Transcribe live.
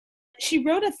she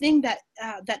wrote a thing that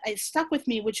that I stuck with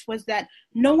me, which was that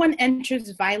no one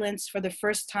enters violence for the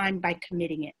first time by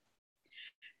committing it.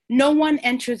 No one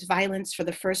enters violence for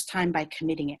the first time by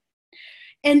committing it.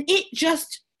 And it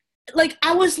just, like,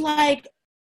 I was like,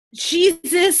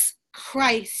 Jesus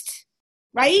Christ,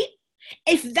 right?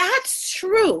 If that's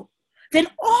true, then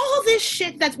all this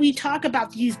shit that we talk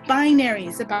about, these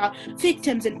binaries about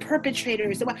victims and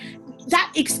perpetrators,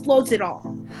 that explodes it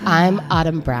all. I'm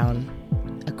Autumn Brown,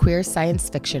 a queer science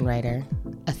fiction writer,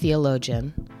 a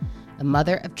theologian, a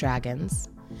mother of dragons,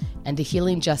 and a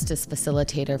healing justice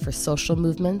facilitator for social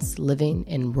movements living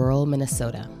in rural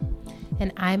Minnesota.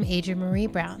 And I'm Adrienne Marie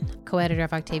Brown, co-editor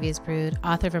of Octavia's Brood,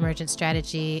 author of Emergent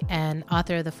Strategy, and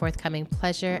author of the forthcoming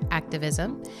Pleasure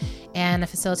Activism, and a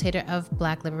facilitator of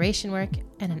Black liberation work,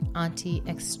 and an auntie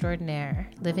extraordinaire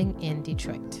living in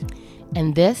Detroit.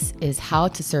 And this is How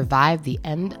to Survive the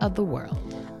End of the World,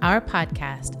 our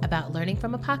podcast about learning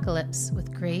from apocalypse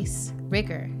with grace,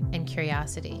 rigor, and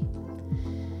curiosity.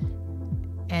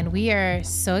 And we are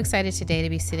so excited today to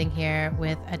be sitting here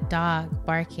with a dog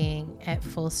barking at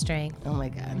full strength. Oh my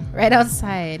God. Right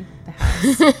outside the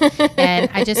house. And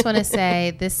I just want to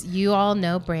say this, you all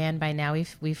know Bran by now.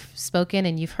 We've spoken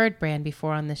and you've heard Bran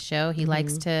before on this show. He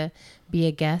likes to be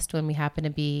a guest when we happen to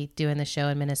be doing the show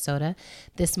in Minnesota.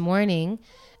 This morning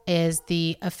is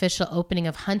the official opening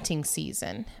of hunting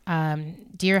season,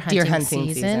 deer hunting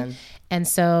season. And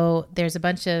so there's a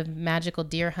bunch of magical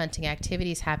deer hunting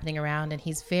activities happening around, and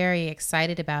he's very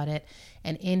excited about it.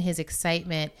 And in his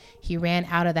excitement, he ran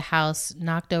out of the house,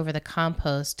 knocked over the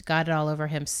compost, got it all over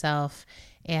himself,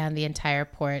 and the entire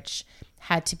porch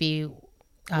had to be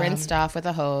rinsed off with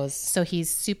a hose. So he's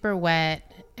super wet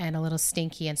and a little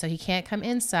stinky, and so he can't come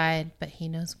inside, but he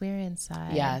knows we're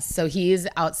inside. Yes, so he's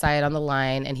outside on the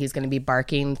line, and he's going to be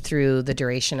barking through the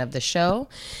duration of the show.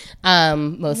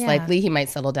 Most likely, he might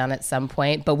settle down at some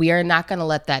point, but we are not going to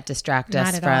let that distract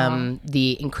us from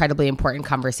the incredibly important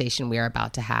conversation we are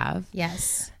about to have.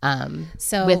 Yes.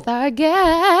 So with our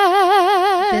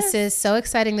guest. This is so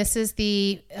exciting. This is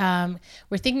the,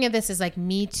 we're thinking of this as like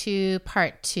Me Too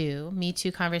Part 2, Me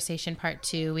Too Conversation Part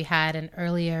 2. We had an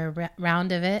earlier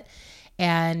round of it,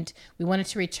 and we wanted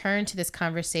to return to this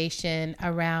conversation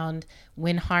around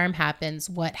when harm happens,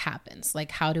 what happens?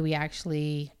 Like, how do we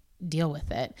actually deal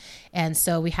with it? And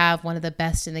so we have one of the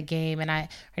best in the game, and her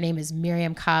name is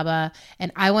Miriam Kaba.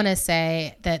 And I want to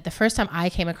say that the first time I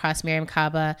came across Miriam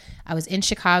Kaba, I was in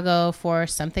Chicago for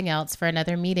something else, for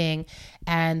another meeting,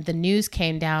 and the news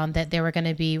came down that there were going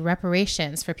to be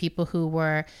reparations for people who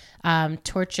were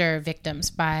torture victims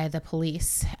by the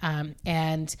police.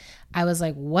 And I was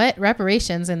like, what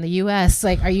reparations in the US?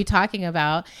 Like, are you talking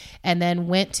about? And then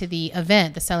went to the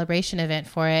event, the celebration event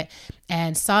for it,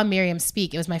 and saw Miriam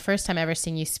speak. It was my first time ever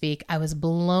seeing you speak. I was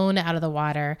blown out of the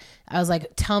water. I was like,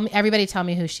 everybody tell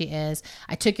me who she is.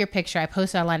 I took your picture. I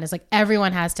posted online. It's like,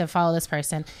 everyone has to follow this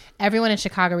person. Everyone in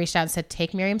Chicago reached out and said,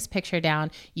 take Miriam's picture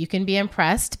down. You can be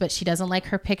impressed, but she doesn't like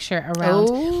her picture around.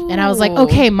 Oh. And I was like,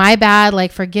 okay, my bad.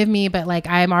 Like, forgive me, but like,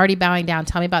 I'm already bowing down.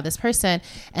 Tell me about this person.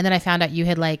 And then I found out you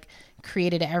had like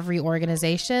created every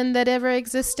organization that ever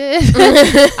existed.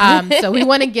 So we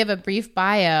want to give a brief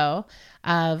bio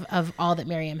of all that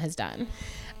Miriam has done.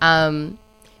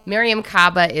 Miriam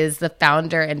Kaba is the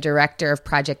founder and director of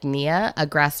Project Nia, a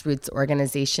grassroots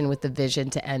organization with the vision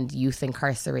to end youth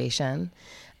incarceration.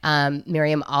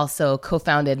 Miriam also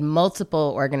co-founded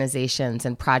multiple organizations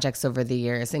and projects over the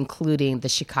years, including the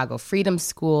Chicago Freedom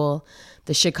School,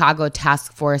 the Chicago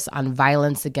Task Force on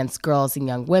Violence Against Girls and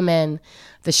Young Women,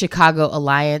 the Chicago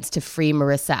Alliance to Free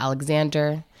Marissa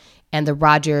Alexander, and the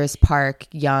Rogers Park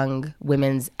Young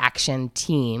Women's Action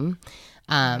Team.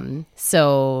 And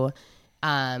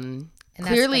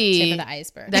clearly, that's the tip of the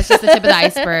iceberg. That's just the tip of the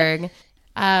iceberg.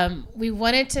 We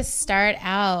wanted to start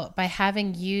out by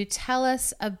having you tell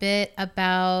us a bit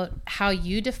about how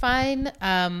you define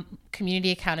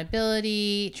community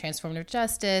accountability, transformative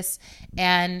justice,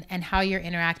 and how you're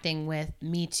interacting with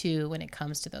Me Too when it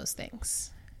comes to those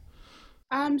things.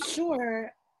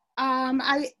 Sure.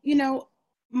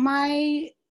 My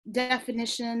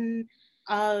definition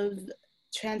of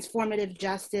transformative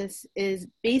justice is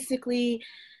basically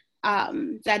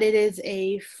that it is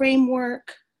a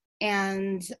framework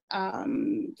and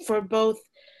for both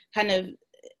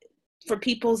for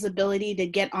people's ability to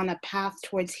get on a path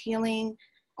towards healing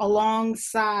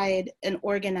alongside an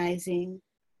organizing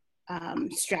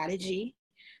strategy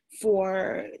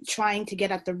for trying to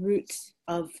get at the roots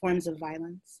of forms of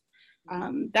violence.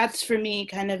 That's for me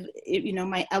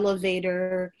my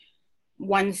elevator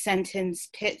one sentence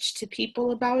pitch to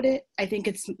people about it. I think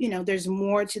it's, there's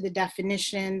more to the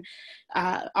definition,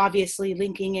 obviously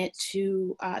linking it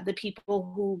to the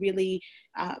people who really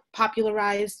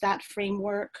popularized that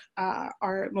framework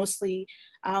are mostly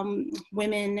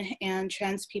women and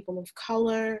trans people of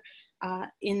color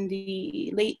in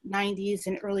the late 90s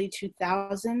and early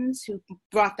 2000s who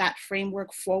brought that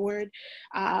framework forward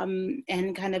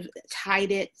and kind of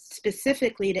tied it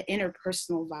specifically to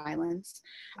interpersonal violence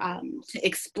to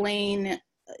explain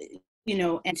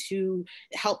and to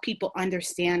help people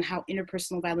understand how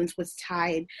interpersonal violence was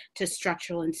tied to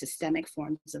structural and systemic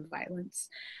forms of violence.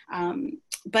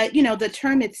 But the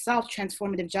term itself,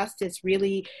 transformative justice,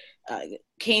 really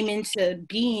came into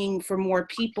being for more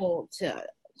people to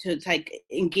like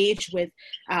engage with,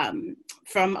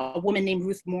 from a woman named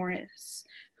Ruth Morris,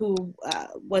 who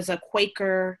was a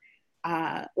Quaker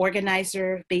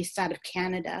organizer based out of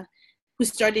Canada, who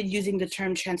started using the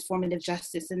term transformative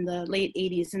justice in the late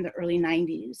 80s and the early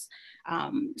 90s.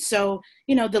 So,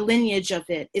 the lineage of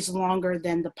it is longer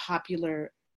than the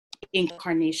popular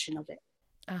incarnation of it.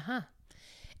 Uh-huh.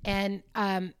 And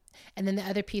then the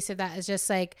other piece of that is just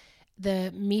like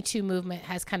the Me Too movement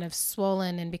has kind of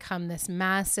swollen and become this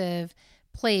massive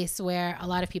place where a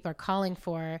lot of people are calling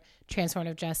for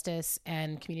transformative justice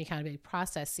and community accountability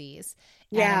processes.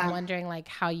 And I'm wondering like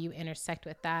how you intersect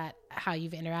with that, how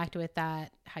you've interacted with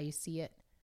that, how you see it.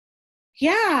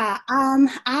 Yeah,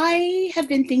 I have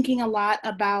been thinking a lot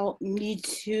about Me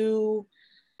Too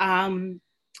and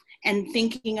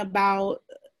thinking about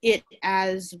it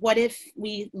as, what if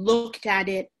we looked at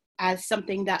it as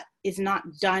something that is not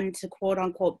done to quote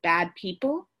unquote bad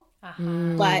people,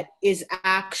 but is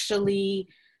actually,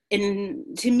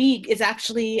 to me, is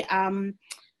actually a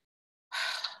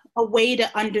way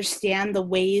to understand the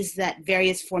ways that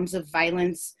various forms of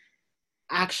violence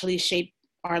actually shape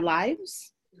our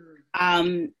lives.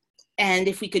 And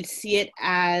if we could see it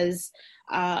as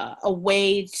a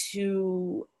way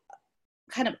to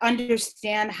kind of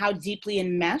understand how deeply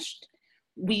enmeshed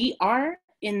we are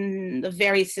in the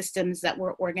very systems that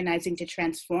we're organizing to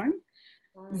transform,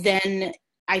 then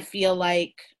I feel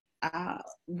like,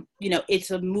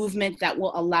 it's a movement that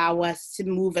will allow us to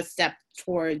move a step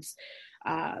towards,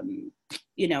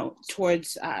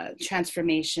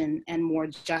 transformation and more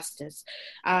justice.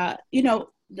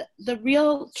 The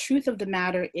real truth of the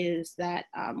matter is that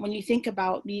when you think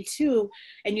about Me Too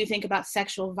and you think about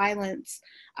sexual violence,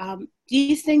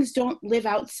 these things don't live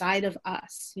outside of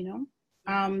us,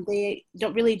 they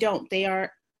don't. They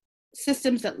are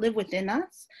systems that live within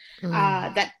us,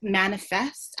 that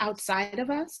manifest outside of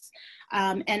us.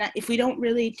 And if we don't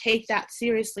really take that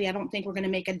seriously, I don't think we're going to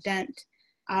make a dent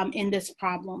in this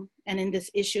problem and in this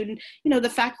issue. And, the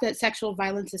fact that sexual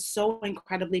violence is so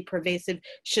incredibly pervasive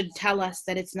should tell us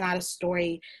that it's not a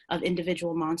story of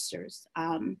individual monsters.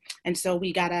 And so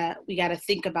we gotta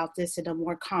think about this in a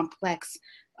more complex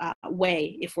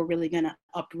way if we're really going to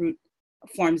uproot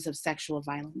forms of sexual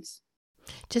violence.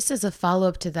 Just as a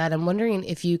follow-up to that, I'm wondering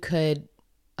if you could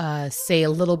say a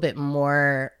little bit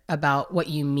more about what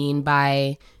you mean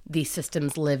by these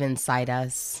systems live inside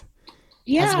us,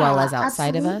 as well as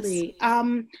outside absolutely. of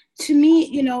us. To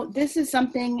me, this is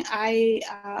something I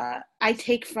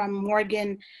take from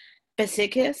Morgan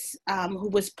Basikis, who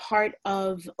was part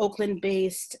of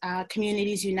Oakland-based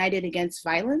Communities United Against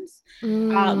Violence.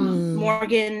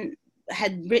 Morgan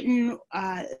had written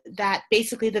that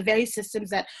basically the very systems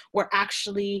that we're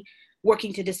actually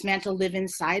working to dismantle live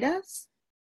inside us.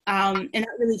 And that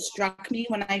really struck me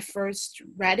when I first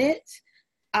read it,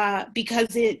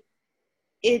 because it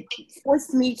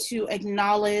forced me to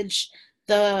acknowledge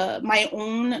my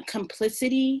own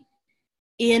complicity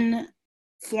in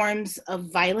forms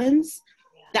of violence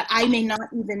that I may not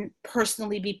even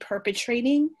personally be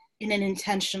perpetrating in an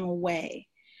intentional way.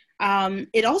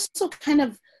 It also kind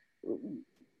of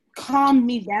calmed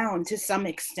me down to some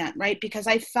extent, right? Because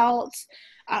I felt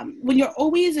when you're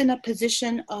always in a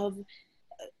position of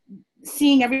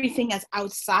seeing everything as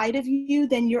outside of you,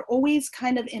 then you're always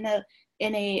kind of in a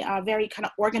very kind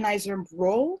of organizer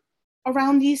role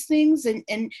around these things. And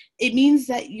it means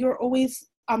that you're always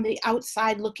on the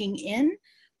outside looking in,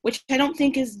 which I don't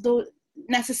think is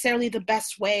necessarily the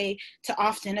best way to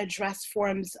often address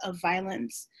forms of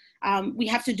violence. We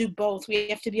have to do both. We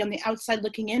have to be on the outside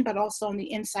looking in, but also on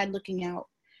the inside looking out.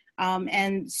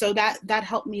 And so that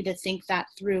helped me to think that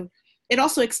through. It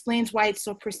also explains why it's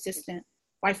so persistent,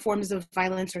 why forms of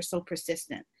violence are so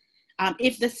persistent.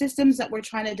 If the systems that we're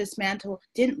trying to dismantle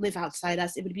didn't live outside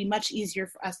us, it would be much easier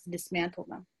for us to dismantle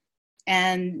them.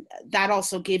 And that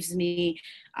also gives me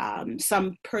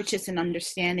some purchase and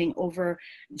understanding over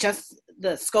just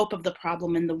the scope of the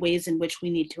problem and the ways in which we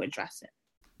need to address it.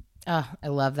 Oh, I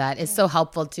love that. It's so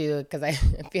helpful too, because I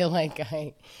feel like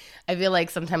I feel like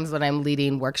sometimes when I'm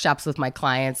leading workshops with my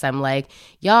clients, I'm like,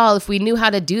 y'all, if we knew how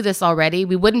to do this already,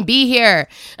 we wouldn't be here.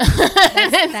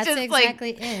 That's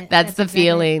exactly it. That's the exactly,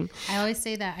 feeling. I always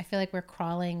say that. I feel like we're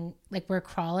crawling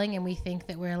and we think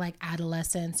that we're like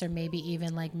adolescents or maybe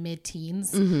even like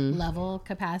mid-teens level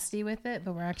capacity with it,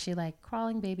 but we're actually like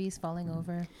crawling babies falling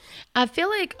over. I feel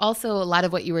like also a lot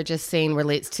of what you were just saying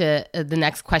relates to the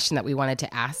next question that we wanted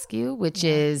to ask you, which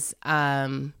is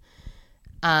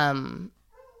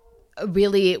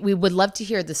really, we would love to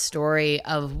hear the story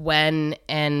of when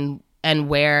and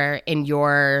where in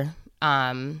your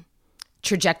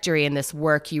trajectory in this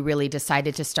work you really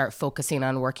decided to start focusing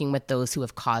on working with those who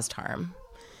have caused harm.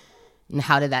 And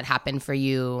how did that happen for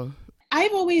you?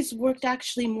 I've always worked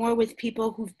actually more with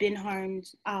people who've been harmed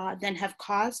than have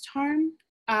caused harm.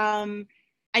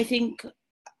 I think,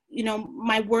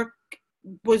 my work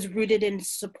was rooted in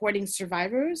supporting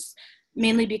survivors,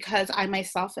 mainly because I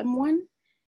myself am one.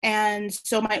 And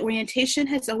so my orientation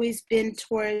has always been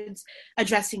towards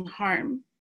addressing harm,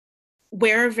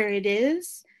 wherever it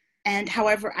is, and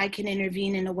however I can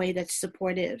intervene in a way that's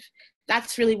supportive.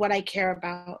 That's really what I care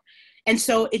about. And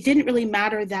so it didn't really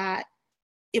matter that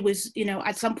it was,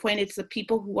 at some point it's the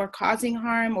people who are causing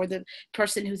harm or the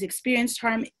person who's experienced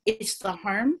harm. It's the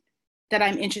harm that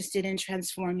I'm interested in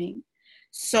transforming.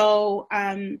 So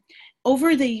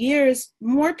over the years,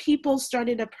 more people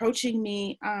started approaching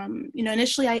me.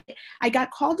 Initially I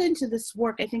got called into this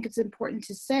work, I think it's important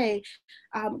to say,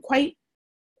 quite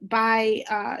by,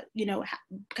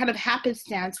 kind of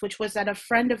happenstance, which was that a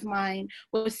friend of mine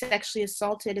was sexually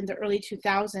assaulted in the early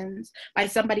 2000s by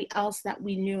somebody else that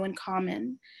we knew in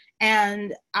common.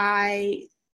 And I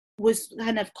was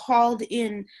kind of called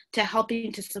in to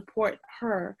helping to support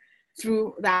her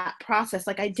through that process.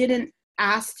 Like, I didn't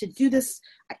ask to do this.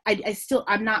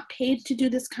 I'm not paid to do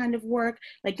this kind of work.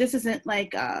 Like, this isn't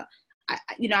like, I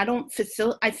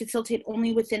facilitate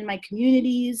only within my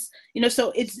communities,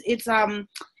 so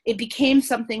it became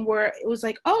something where it was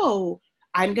like, oh,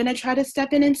 I'm going to try to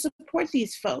step in and support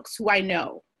these folks who I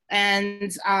know.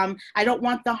 And I don't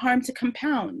want the harm to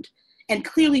compound. And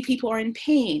clearly people are in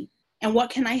pain. And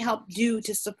what can I help do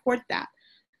to support that?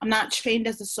 I'm not trained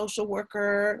as a social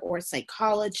worker or a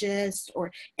psychologist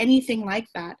or anything like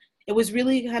that. It was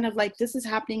really kind of like, this is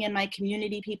happening in my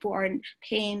community. People are in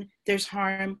pain. There's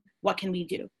harm. What can we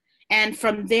do? And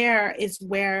from there is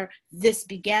where this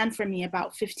began for me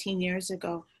about 15 years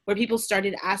ago, where people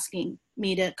started asking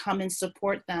me to come and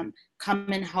support them,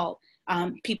 come and help.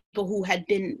 People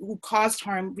who caused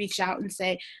harm reach out and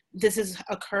say, this has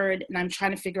occurred and I'm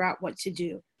trying to figure out what to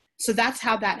do. So that's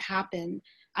how that happened.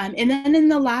 And then in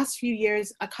the last few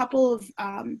years, a couple of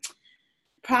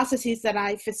processes that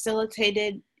I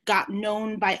facilitated got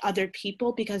known by other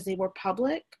people because they were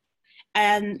public.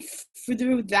 And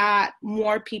through that,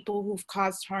 more people who've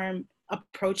caused harm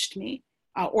approached me,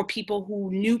 or people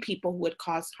who knew people who had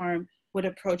caused harm would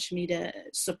approach me to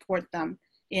support them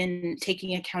in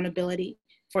taking accountability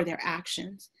for their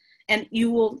actions. And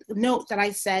you will note that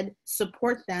I said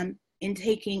support them in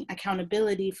taking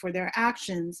accountability for their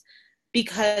actions,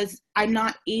 because I'm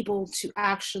not able to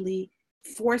actually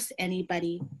force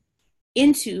anybody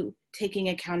into taking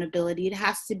accountability. It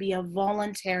has to be a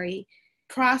voluntary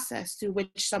process through which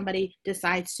somebody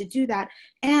decides to do that.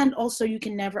 And also, you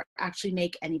can never actually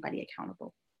make anybody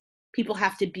accountable. People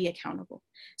have to be accountable.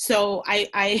 So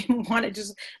I want to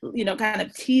just, kind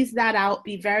of tease that out,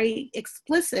 be very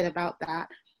explicit about that,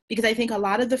 because I think a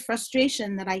lot of the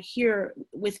frustration that I hear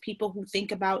with people who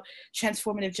think about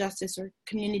transformative justice or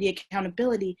community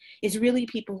accountability is really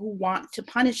people who want to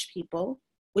punish people,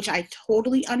 which I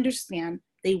totally understand.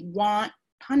 They want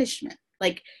punishment.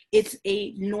 Like, it's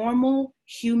a normal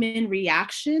human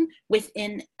reaction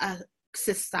within a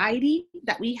society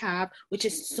that we have, which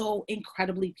is so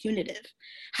incredibly punitive.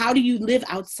 How do you live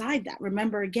outside that?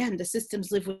 Remember, again, the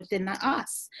systems live within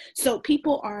us. So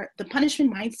the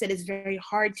punishment mindset is very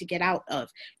hard to get out of.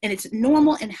 And it's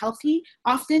normal and healthy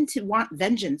often to want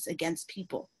vengeance against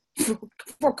people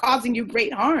for causing you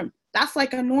great harm. That's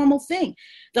like a normal thing.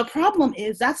 The problem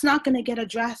is that's not going to get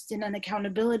addressed in an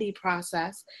accountability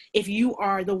process if you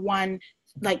are the one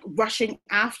like rushing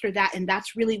after that, and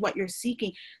that's really what you're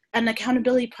seeking. An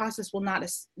accountability process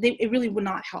it really will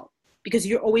not help, because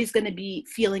you're always going to be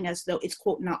feeling as though it's,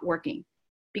 quote, not working.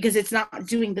 because it's not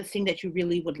doing the thing that you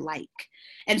really would like.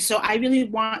 And so I really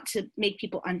want to make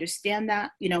people understand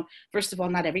that, first of all,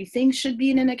 not everything should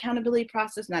be in an accountability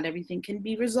process. Not everything can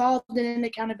be resolved in an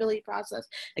accountability process.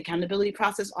 Accountability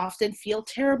process often feel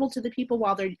terrible to the people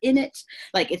while they're in it.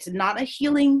 Like, it's not a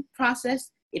healing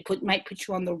process. It might put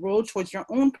you on the road towards your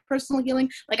own personal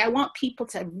healing. Like, I want people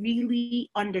to really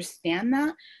understand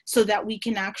that so that we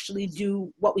can actually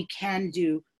do what we can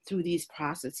do through these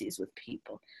processes with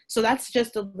people. So that's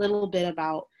just a little bit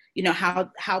about,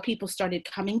 how people started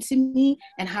coming to me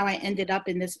and how I ended up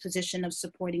in this position of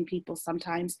supporting people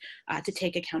sometimes to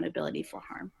take accountability for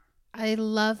harm. I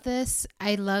love this.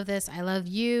 I love this. I love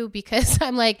you, because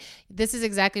I'm like, this is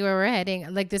exactly where we're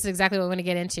heading. Like, this is exactly what I want to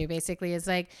get into. Basically, it's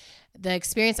like the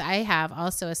experience I have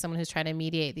also as someone who's trying to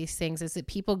mediate these things is that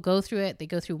people go through it. They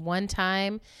go through one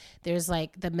time. There's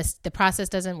like the process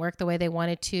doesn't work the way they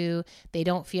want it to. They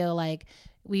don't feel like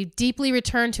we deeply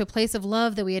returned to a place of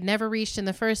love that we had never reached in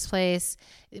the first place.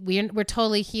 We're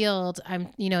totally healed.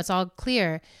 It's all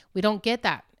clear. We don't get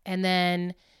that. And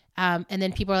then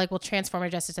people are like, well,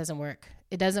 transformative justice doesn't work.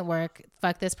 It doesn't work.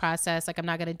 Fuck this process. Like, I'm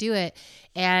not going to do it.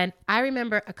 And I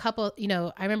remember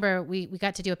we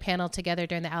got to do a panel together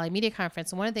during the Ally Media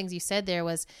Conference. And one of the things you said there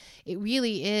was, it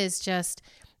really is just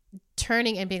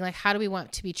turning and being like, how do we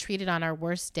want to be treated on our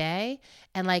worst day?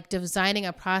 And like designing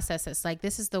a process that's like,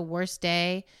 this is the worst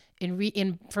day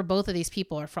for both of these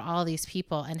people or for all these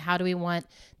people. And how do we want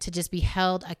to just be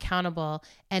held accountable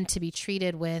and to be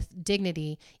treated with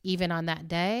dignity even on that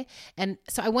day? And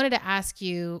so I wanted to ask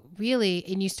you really,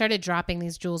 and you started dropping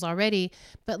these jewels already,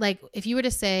 but like, if you were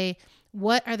to say,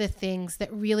 what are the things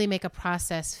that really make a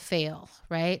process fail,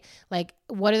 right? Like,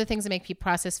 what are the things that make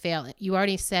process fail? You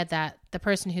already said that the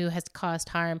person who has caused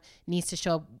harm needs to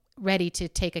show up ready to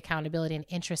take accountability and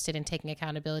interested in taking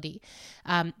accountability.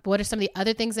 What are some of the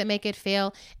other things that make it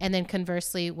fail? And then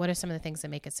conversely, what are some of the things that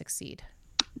make it succeed?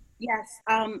 Yes.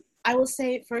 I will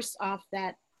say first off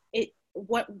that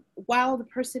while the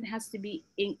person has to be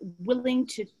willing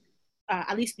to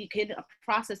at least begin a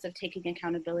process of taking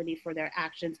accountability for their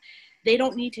actions, they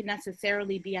don't need to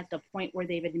necessarily be at the point where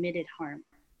they've admitted harm.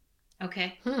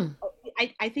 Okay.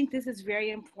 I think this is very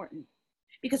important,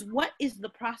 because what is the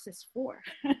process for?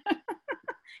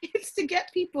 It's to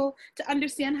get people to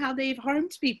understand how they've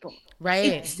harmed people. Right.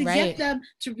 It's to get them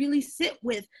to really sit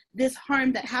with this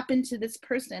harm that happened to this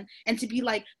person and to be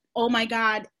like, oh my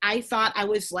God, I thought I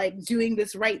was like doing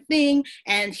this right thing,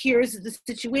 and here's the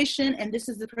situation, and this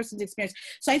is the person's experience.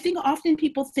 So I think often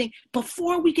people think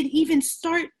before we can even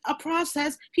start a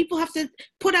process, people have to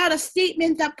put out a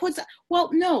statement that well,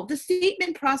 no, the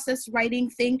statement process writing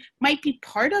thing might be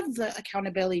part of the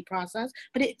accountability process,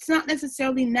 but it's not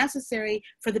necessarily necessary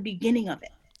for the beginning of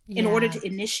it in order to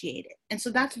initiate it. And so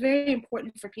that's very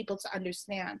important for people to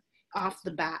understand off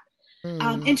the bat.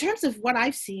 In terms of what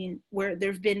I've seen where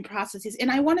there have been processes, and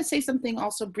I want to say something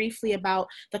also briefly about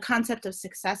the concept of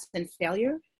success and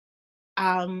failure.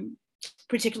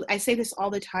 Particularly, I say this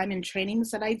all the time in trainings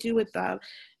that I do with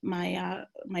my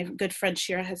good friend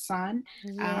Shira Hassan.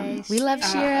 We love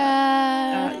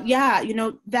Shira.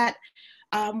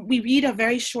 We read a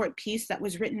very short piece that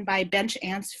was written by Bench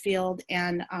Ansfield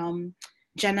and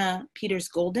Jenna Peters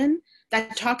Golden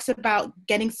that talks about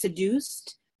getting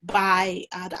seduced by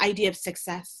the idea of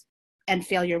success and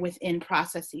failure within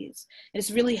processes.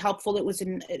 It's really helpful. It was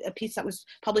in a piece that was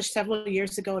published several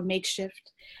years ago in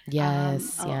Makeshift,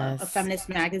 a feminist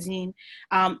magazine.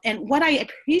 And what I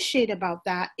appreciate about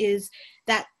that is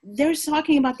that they're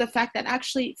talking about the fact that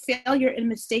actually failure and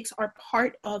mistakes are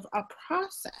part of a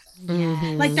process.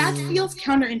 Mm-hmm. Like, that feels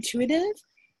counterintuitive,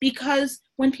 because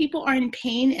when people are in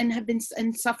pain and have been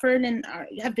suffered and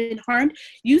have been harmed,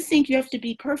 you think you have to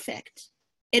be perfect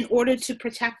in order to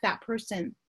protect that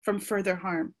person from further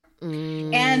harm.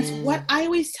 And what I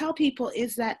always tell people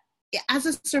is that as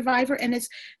a survivor and as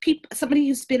somebody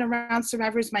who's been around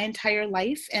survivors my entire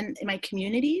life and in my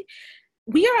community,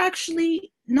 we are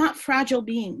actually not fragile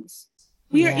beings.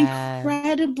 We are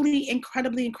incredibly,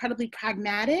 incredibly, incredibly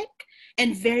pragmatic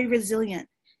and very resilient,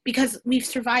 because we've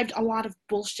survived a lot of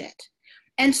bullshit.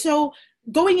 And so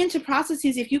going into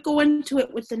processes, if you go into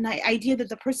it with the idea that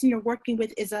the person you're working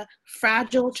with is a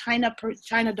fragile China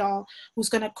doll who's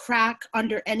going to crack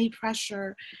under any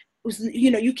pressure,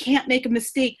 you can't make a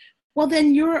mistake, well,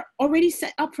 then you're already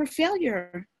set up for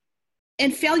failure.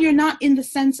 And failure not in the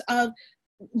sense of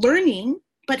learning,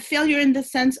 but failure in the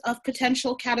sense of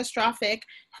potential catastrophic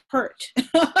hurt.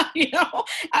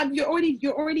 You're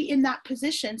already in that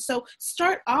position. So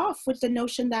start off with the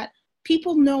notion that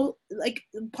people know, like,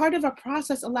 part of a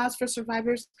process allows for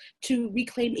survivors to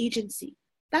reclaim agency.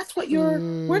 That's what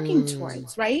you're working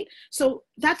towards, right? So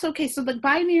that's okay. So the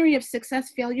binary of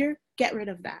success, failure, get rid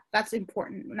of that. That's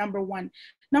important, number one.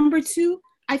 Number two,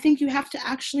 I think you have to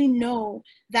actually know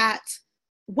that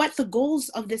what the goals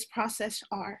of this process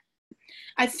are.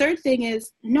 A third thing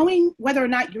is knowing whether or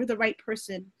not you're the right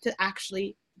person to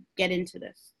actually get into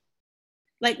this.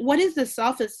 Like, what is the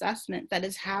self-assessment that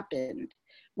has happened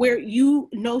where you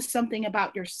know something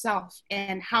about yourself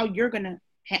and how you're going to,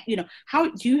 how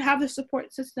do you have the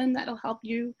support system that'll help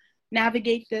you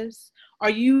navigate this? Are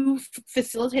you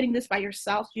facilitating this by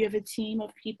yourself? Do you have a team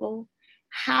of people?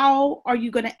 How are you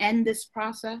going to end this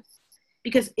process?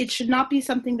 Because it should not be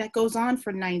something that goes on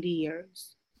for 90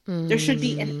 years. There should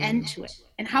be an end to it.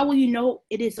 And how will you know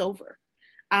it is over?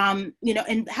 And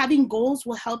having goals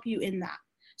will help you in that.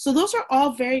 So those are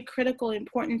all very critical,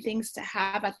 important things to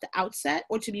have at the outset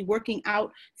or to be working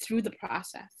out through the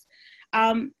process.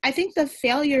 I think the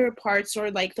failure parts,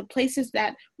 or like the places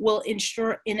that will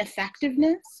ensure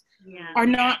ineffectiveness, are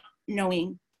not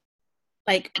knowing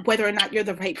like whether or not you're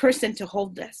the right person to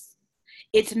hold this.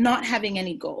 It's not having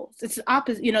any goals. It's the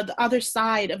opposite. The other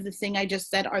side of the thing I just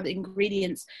said are the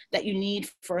ingredients that you need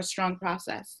for a strong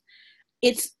process.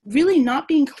 It's really not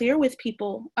being clear with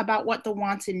people about what the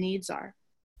wants and needs are.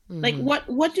 Like,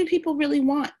 what do people really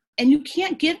want? And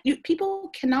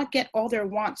people cannot get all their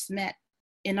wants met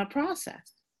in a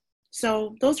process.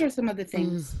 So those are some of the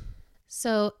things.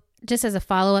 So just as a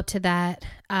follow-up to that,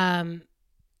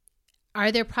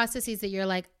 are there processes that you're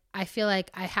like, I feel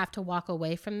like I have to walk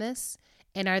away from this?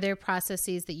 And are there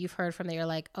processes that you've heard from that you're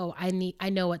like, oh, I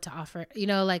know what to offer?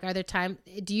 Like, are there times,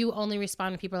 do you only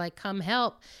respond when people are like, come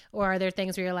help? Or are there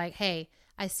things where you're like, hey,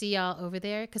 I see y'all over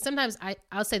there? Because sometimes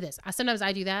I'll say this. Sometimes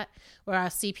I do that where I'll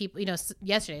see people,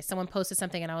 yesterday someone posted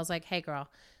something and I was like, hey girl,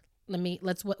 tell me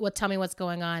what's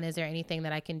going on. Is there anything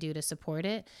that I can do to support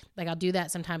it? Like, I'll do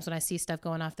that sometimes when I see stuff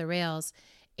going off the rails.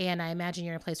 And I imagine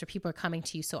you're in a place where people are coming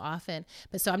to you so often.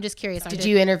 But so I'm just curious. Did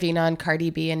you intervene on Cardi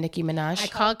B and Nicki Minaj? I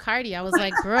called Cardi. I was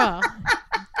like, girl,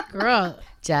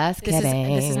 just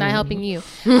kidding. This is not helping you.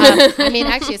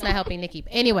 Actually, it's not helping Nicki.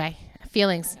 Anyway,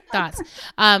 feelings, thoughts.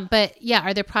 But yeah,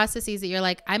 are there processes that you're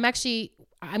like, I'm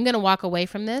going to walk away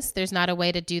from this. There's not a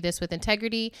way to do this with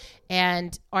integrity.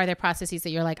 And are there processes that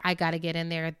you're like, I got to get in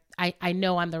there. I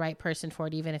know I'm the right person for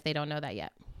it, even if they don't know that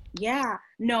yet. Yeah,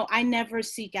 no, I never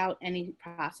seek out any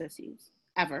processes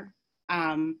ever.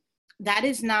 That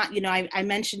is not, I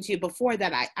mentioned to you before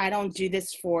that I don't do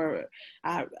this for,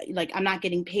 I'm not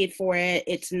getting paid for it.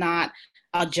 It's not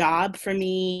a job for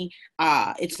me.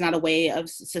 It's not a way of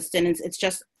sustenance.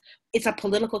 It's a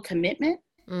political commitment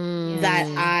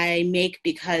that I make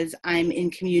because I'm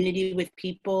in community with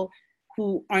people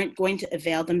who aren't going to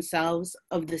avail themselves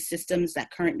of the systems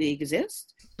that currently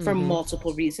exist for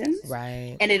multiple reasons.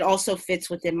 Right. And it also fits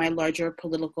within my larger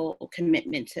political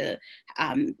commitment to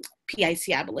PIC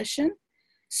abolition.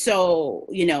 So,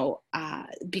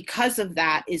 because of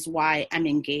that is why I'm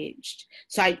engaged.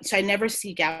 So I never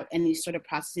seek out any sort of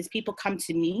processes. People come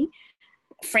to me,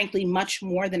 frankly, much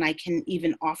more than I can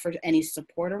even offer any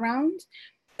support around.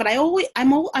 But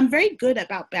I'm very good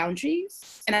about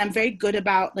boundaries, and I'm very good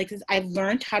about I've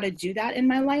learned how to do that in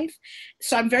my life.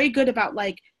 So I'm very good about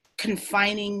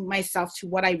confining myself to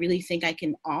what I really think I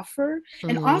can offer.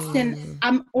 And often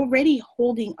I'm already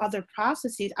holding other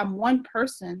processes. I'm one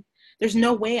person. There's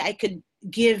no way I could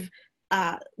give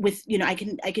I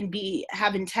can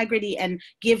have integrity and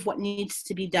give what needs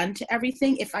to be done to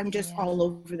everything if I'm just all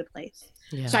over the place.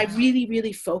 Yeah. So I really,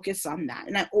 really focus on that.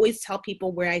 And I always tell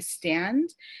people where I stand.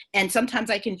 And sometimes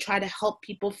I can try to help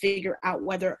people figure out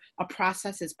whether a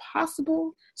process is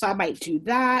possible. So I might do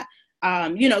that.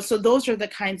 So those are the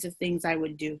kinds of things I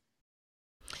would do.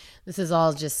 This is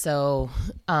all just so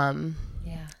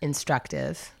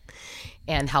instructive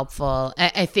and helpful.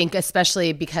 I think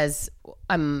especially because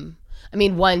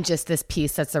one, just this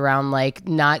piece that's around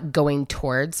not going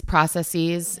towards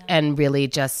processes and really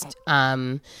just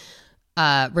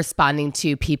responding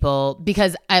to people,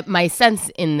 because my sense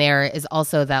in there is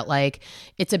also that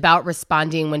it's about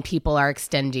responding when people are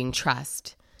extending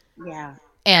trust. Yeah.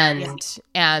 And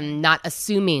not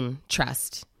assuming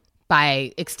trust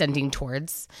by extending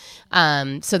towards.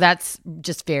 So that's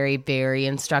just very, very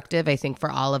instructive, I think,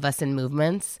 for all of us in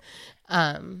movements.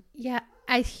 Yeah,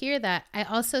 I hear that. I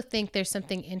also think there's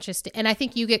something interesting. And I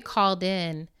think you get called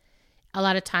in a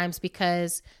lot of times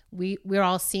because we're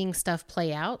all seeing stuff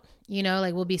play out.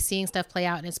 We'll be seeing stuff play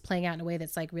out and it's playing out in a way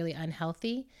that's really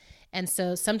unhealthy. And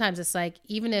so sometimes it's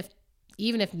even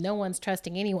if no one's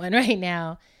trusting anyone right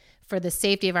now, for the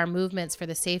safety of our movements, for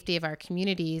the safety of our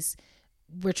communities,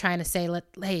 we're trying to say,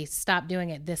 hey, stop doing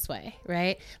it this way,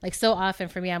 right? Like so often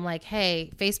for me, I'm like,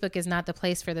 hey, Facebook is not the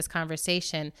place for this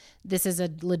conversation. This is a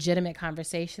legitimate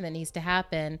conversation that needs to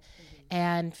happen.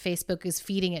 And Facebook is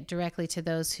feeding it directly to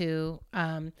those who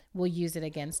will use it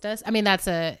against us. I mean, that's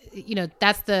the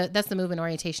movement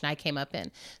orientation I came up in.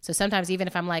 So sometimes even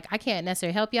if I'm like, I can't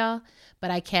necessarily help y'all,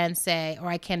 but I can say, or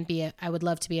I would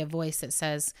love to be a voice that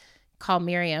says, call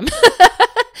Miriam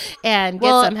and get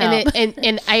some help.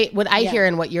 What I hear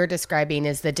in what you're describing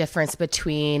is the difference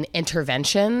between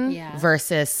intervention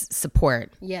versus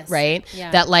support. Yes. Right.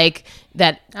 Yeah.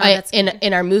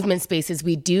 In our movement spaces,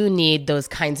 we do need those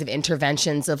kinds of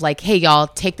interventions of like, hey, y'all,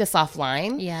 take this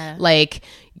offline. Yeah. Like,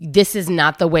 this is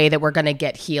not the way that we're going to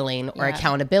get healing or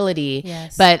accountability.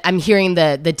 Yes. But I'm hearing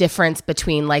the difference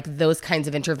between like those kinds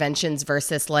of interventions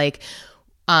versus like,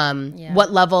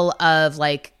 what level of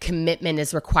like commitment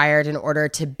is required in order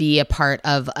to be a part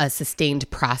of a sustained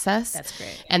process. That's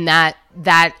great. And that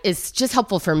is just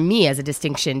helpful for me as a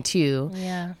distinction too.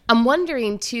 Yeah. I'm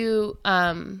wondering too,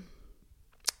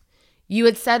 you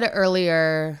had said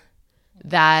earlier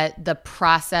that the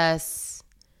process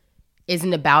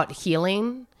isn't about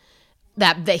healing,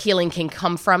 that the healing can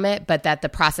come from it, but that the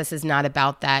process is not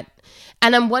about that.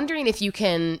 And I'm wondering if you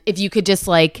could just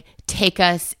like take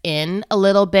us in a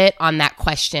little bit on that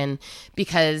question,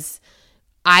 because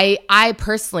I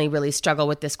personally really struggle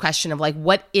with this question of like,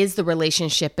 what is the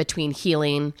relationship between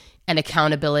healing and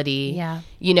accountability? Yeah.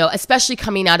 You know, especially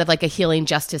coming out of like a healing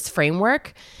justice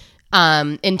framework,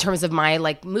 in terms of my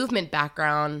like movement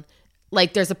background,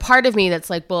 like there's a part of me that's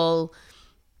like, well,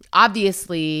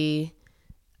 obviously,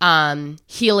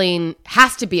 healing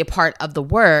has to be a part of the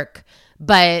work,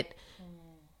 but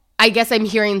I guess I'm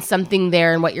hearing something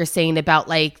there in what you're saying about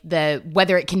like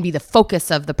whether it can be the focus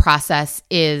of the process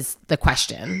is the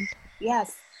question.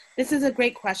 Yes, this is a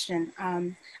great question.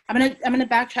 I'm gonna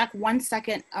backtrack 1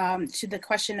 second to the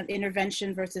question of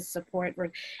intervention versus support.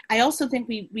 I also think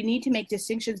we need to make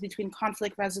distinctions between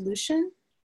conflict resolution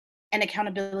and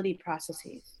accountability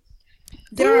processes.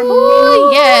 There are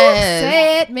many. Yes.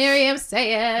 Say it, Miriam,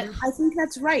 say it. I think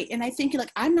that's right. And I think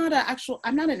like I'm not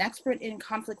an expert in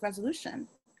conflict resolution.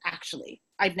 Actually,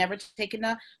 I've never taken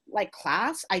a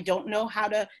class. I don't know how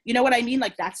to, you know what I mean?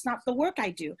 Like that's not the work I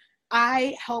do.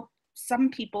 I help some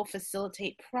people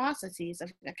facilitate processes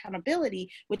of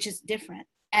accountability, which is different.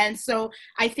 And so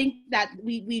I think that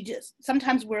we just,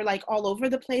 sometimes we're like all over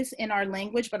the place in our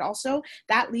language, but also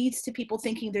that leads to people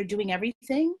thinking they're doing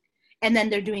everything and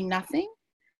then they're doing nothing.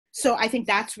 So I think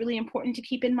that's really important to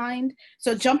keep in mind.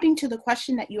 So jumping to the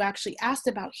question that you actually asked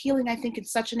about healing, I think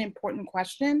it's such an important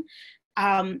question.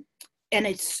 And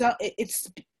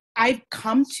I've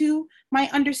come to my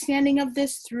understanding of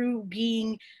this through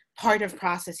being part of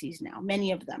processes now,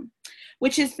 many of them,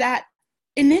 which is that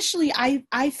initially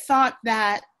I thought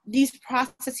that these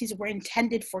processes were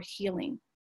intended for healing,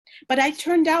 but I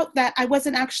turned out that I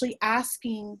wasn't actually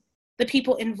asking the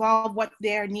people involved what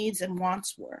their needs and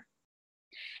wants were.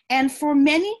 And for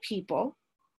many people,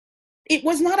 it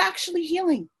was not actually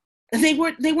healing. They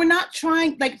were not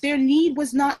trying, like their need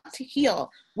was not to heal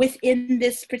within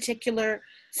this particular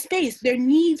space. Their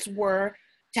needs were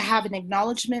to have an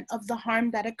acknowledgement of the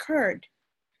harm that occurred,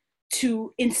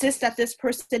 to insist that this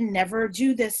person never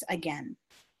do this again,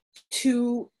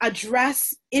 to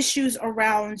address issues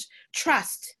around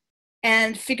trust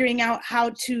and figuring out how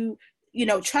to,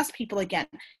 trust people again.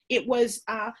 It was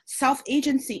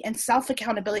self-agency and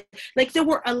self-accountability. Like there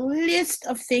were a list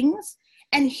of things,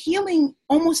 and healing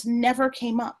almost never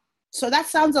came up. So that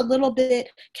sounds a little bit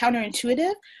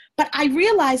counterintuitive, but I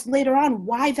realized later on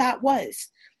why that was.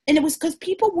 And it was because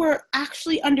people were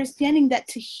actually understanding that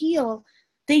to heal,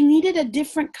 they needed a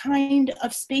different kind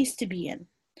of space to be in.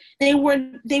 They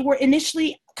were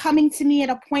initially coming to me at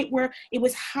a point where it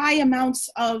was high amounts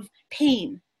of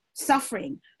pain,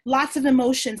 suffering, lots of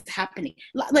emotions happening,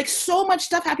 like so much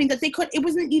stuff happening that it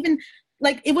wasn't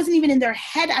even in their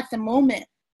head at the moment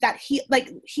that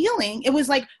healing. It was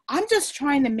like, I'm just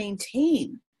trying to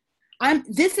maintain.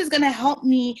 This is going to help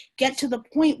me get to the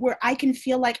point where I can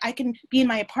feel like I can be in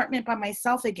my apartment by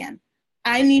myself again.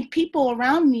 I need people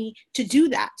around me to do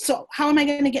that. So how am I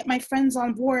going to get my friends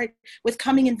on board with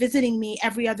coming and visiting me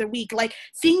every other week? Like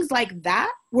things like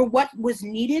that were what was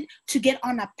needed to get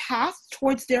on a path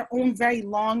towards their own very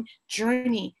long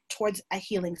journey towards a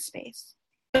healing space.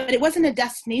 But it wasn't a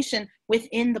destination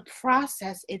within the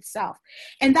process itself.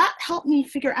 And that helped me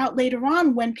figure out later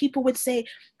on when people would say,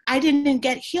 I didn't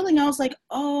get healing. I was like,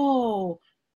 oh,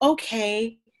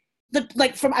 okay.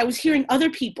 I was hearing other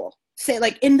people say,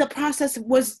 like, in the process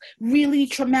was really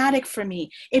traumatic for me.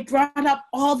 It brought up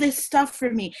all this stuff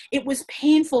for me. It was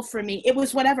painful for me. It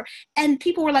was whatever. And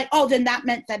people were like, oh, then that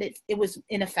meant that it was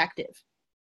ineffective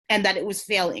and that it was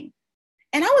failing.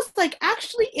 And I was like,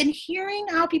 actually, in hearing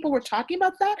how people were talking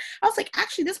about that, I was like,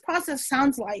 actually, this process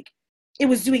sounds like it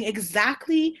was doing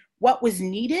exactly what was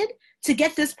needed to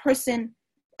get this person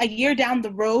a year down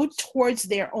the road towards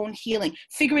their own healing,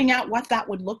 figuring out what that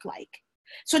would look like.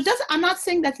 So I'm not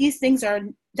saying that these things are,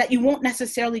 that you won't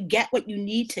necessarily get what you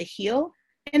need to heal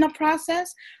in a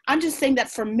process. I'm just saying that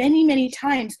for many, many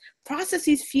times,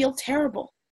 processes feel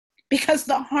terrible because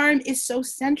the harm is so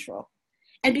central.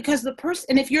 And because the person,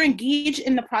 and if you're engaged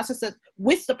in the process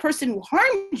with the person who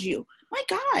harmed you, my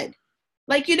God,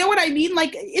 like, you know what I mean?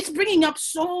 Like, it's bringing up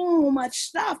so much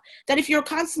stuff that if you're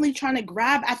constantly trying to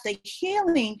grab at the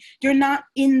healing, you're not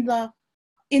in the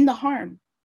harm,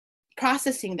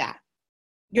 processing that.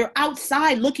 You're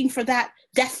outside looking for that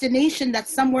destination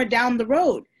that's somewhere down the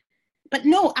road. But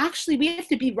no, actually, we have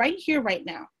to be right here, right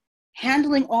now,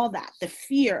 handling all that, the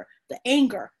fear, the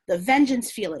anger, the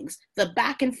vengeance feelings, the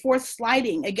back and forth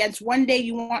sliding against one day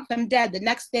you want them dead, the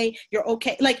next day you're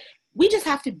okay. Like, we just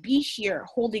have to be here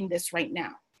holding this right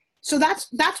now. So that's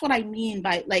what I mean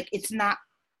by, like, it's not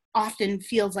often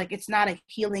feels like it's not a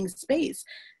healing space,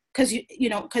 because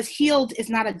because healed is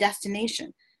not a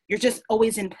destination. You're just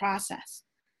always in process.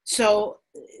 So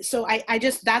I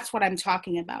just, that's what I'm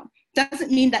talking about.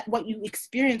 Doesn't mean that what you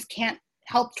experience can't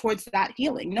help towards that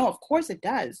healing. No, of course it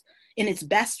does, in its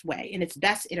best way, in its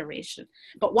best iteration.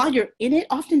 But while you're in it,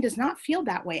 often does not feel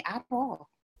that way at all.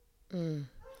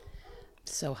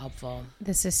 So helpful.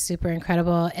 This is super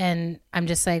incredible. And I'm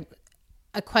just like,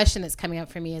 a question that's coming up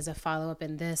for me as a follow-up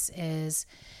in this is,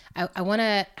 I want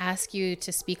to ask you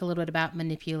to speak a little bit about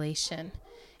manipulation.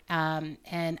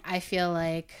 And I feel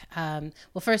like,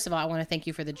 well, first of all, I want to thank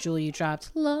you for the jewel you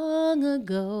dropped long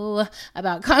ago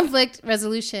about conflict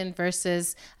resolution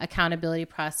versus accountability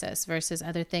process versus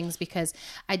other things, because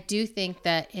I do think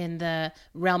that in the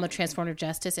realm of transformative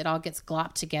justice, it all gets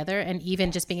glopped together. And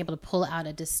even just being able to pull out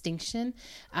a distinction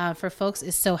for folks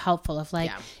is so helpful of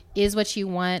like, is what you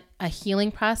want a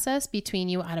healing process between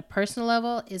you on a personal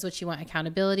level? Is what you want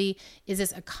accountability? Is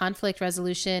this a conflict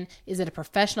resolution? Is it a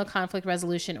professional conflict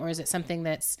resolution? Or is it something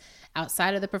that's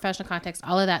outside of the professional context?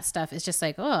 All of that stuff is just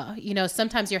like, oh,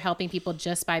 sometimes you're helping people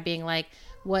just by being like,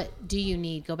 what do you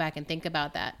need? Go back and think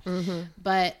about that. Mm-hmm.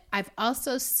 But I've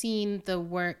also seen the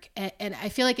work, and I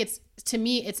feel like it's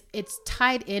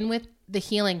tied in with the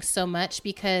healing so much,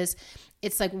 because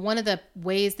it's like one of the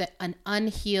ways that an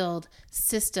unhealed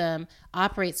system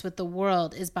operates with the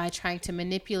world is by trying to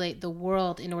manipulate the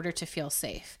world in order to feel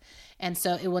safe. And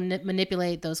so it will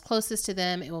manipulate those closest to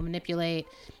them. It will manipulate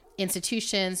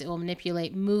institutions. It will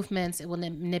manipulate movements. It will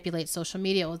manipulate social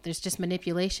media. There's just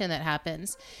manipulation that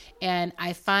happens. And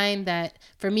I find that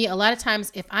for me, a lot of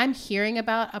times, if I'm hearing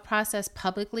about a process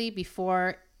publicly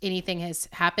before anything has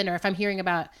happened, or if I'm hearing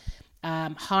about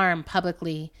harm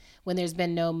publicly when there's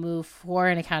been no move for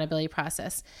an accountability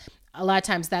process, a lot of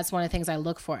times that's one of the things I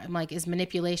look for. I'm like, is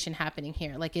manipulation happening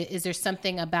here? Like, is there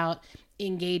something about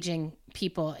engaging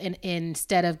people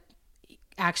instead of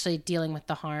actually dealing with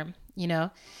the harm,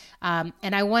 And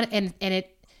I want, and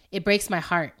it breaks my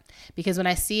heart, because when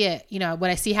I see it, what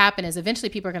I see happen is eventually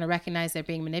people are going to recognize they're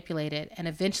being manipulated, and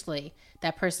eventually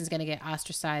that person's going to get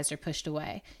ostracized or pushed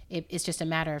away. It's just a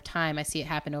matter of time. I see it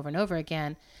happen over and over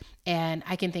again. And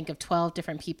I can think of 12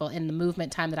 different people in the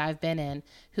movement time that I've been in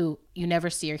who you never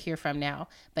see or hear from now,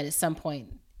 but at some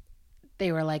point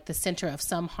they were like the center of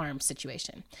some harm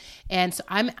situation. And so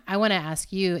I want to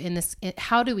ask you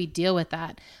how do we deal with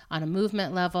that on a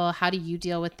movement level? How do you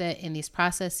deal with it in these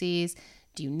processes?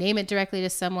 Do you name it directly to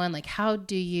someone? Like, how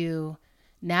do you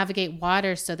navigate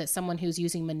water so that someone who's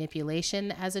using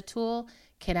manipulation as a tool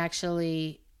can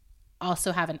actually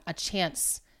also have a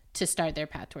chance to start their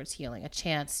path towards healing, a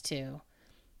chance to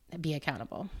be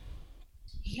accountable?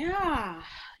 Yeah,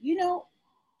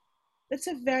 that's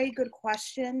a very good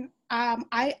question.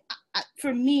 I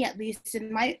for me, at least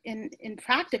in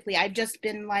practically, I've just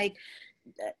been like,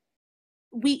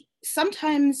 we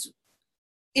sometimes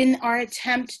in our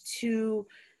attempt to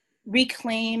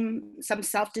reclaim some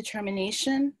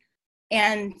self-determination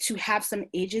and to have some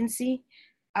agency,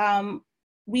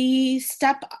 we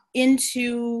step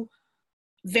into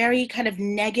very kind of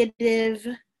negative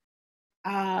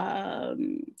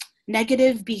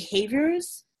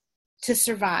behaviors to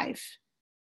survive,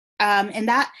 and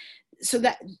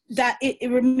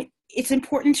it's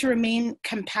important to remain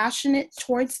compassionate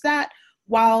towards that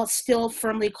while still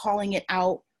firmly calling it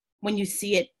out when you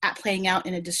see it playing out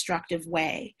in a destructive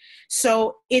way.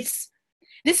 So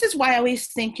this is why I always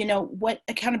think, what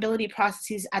accountability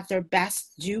processes at their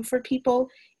best do for people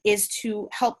is to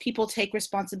help people take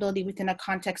responsibility within a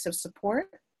context of support.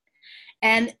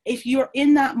 And if you're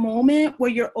in that moment where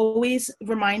you're always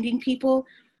reminding people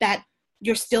that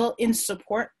you're still in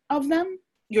support of them,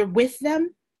 you're with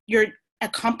them, you're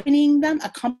accompanying them,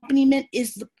 accompaniment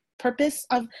is the purpose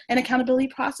of an accountability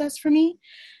process for me.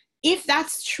 If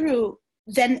that's true,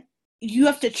 then you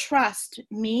have to trust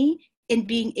me in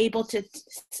being able to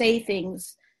say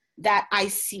things that I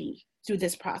see through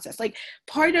this process. Like,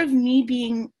 part of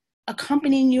me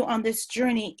accompanying you on this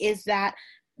journey is that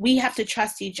we have to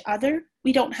trust each other.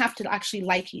 We don't have to actually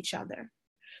like each other.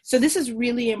 So this is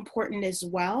really important as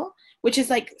well, which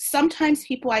is like, sometimes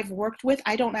people I've worked with,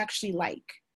 I don't actually like.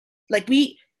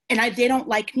 They don't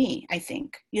like me, I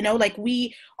think.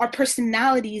 Our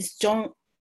personalities don't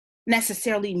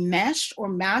necessarily mesh or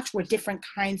match. We're different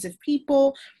kinds of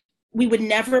people. We would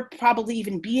never probably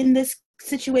even be in this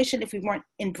situation if we weren't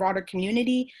in broader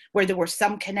community where there were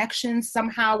some connections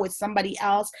somehow with somebody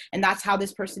else, and that's how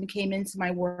this person came into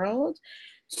my world.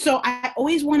 So I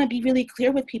always want to be really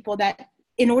clear with people that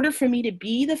in order for me to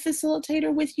be the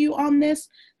facilitator with you on this,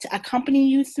 to accompany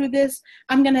you through this,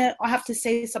 I'll have to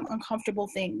say some uncomfortable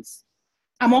things.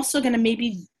 I'm also going to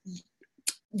maybe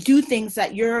do things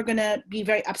that you're going to be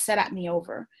very upset at me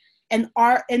over. And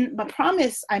the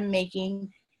promise I'm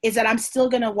making is that I'm still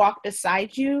going to walk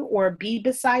beside you or be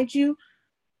beside you,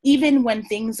 even when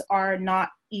things are not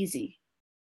easy.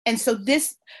 And so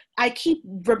I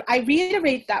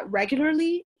reiterate that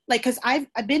regularly, because I've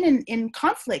been in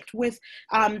conflict with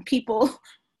people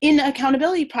in the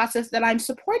accountability process that I'm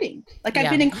supporting. I've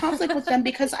been in conflict with them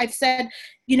because I've said,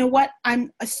 you know what,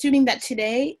 I'm assuming that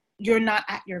today you're not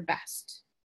at your best.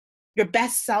 Your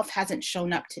best self hasn't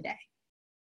shown up today.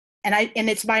 And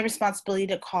it's my responsibility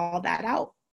to call that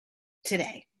out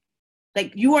today.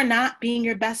 You are not being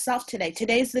your best self today.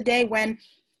 Today's the day when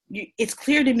it's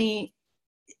clear to me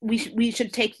we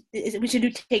should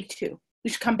do take two. We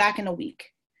should come back in a week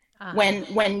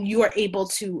when you are able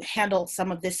to handle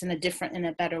some of this in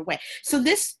a better way. So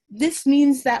this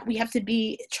means that we have to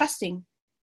be trusting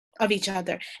of each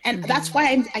other. And that's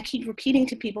why I keep repeating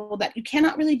to people that you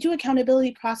cannot really do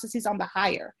accountability processes on the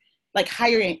hire,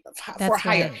 hiring for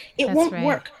hire. It won't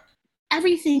work.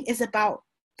 Everything is about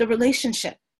the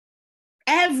relationship.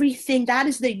 Everything, that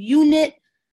is the unit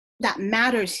that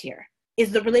matters here,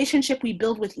 is the relationship we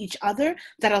build with each other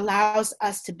that allows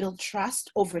us to build trust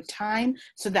over time,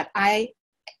 so that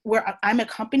I'm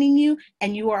accompanying you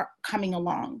and you are coming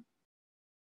along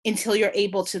until you're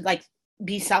able to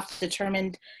be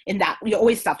self-determined. In that you're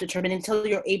always self-determined until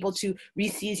you're able to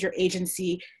re-seize your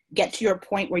agency, get to your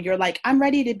point where you're I'm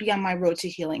ready to be on my road to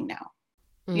healing now.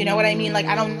 You know what I mean?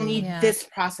 I don't need this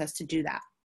process to do that.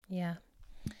 Yeah.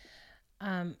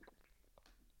 I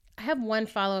have one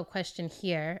follow-up question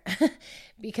here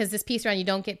because this piece around you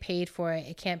don't get paid for it.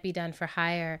 It can't be done for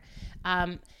hire.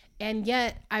 And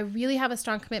yet I really have a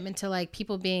strong commitment to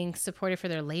people being supported for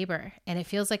their labor. And it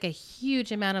feels like a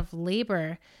huge amount of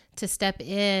labor to step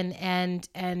in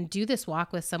and do this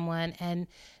walk with someone. And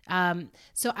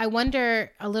so I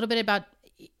wonder a little bit about,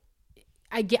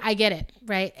 I get it,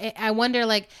 right? I wonder,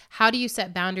 how do you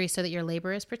set boundaries so that your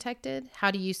labor is protected? How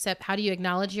do you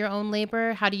acknowledge your own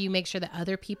labor? How do you make sure that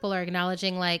other people are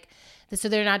acknowledging, so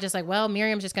they're not just well,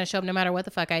 Miriam's just going to show up no matter what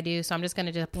the fuck I do, so I'm just going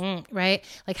to just, right?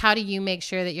 How do you make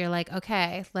sure that you're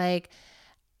okay,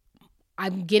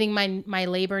 I'm getting my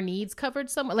labor needs covered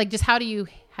somewhere? Just how do you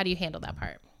handle that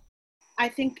part? I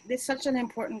think this is such an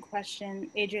important question,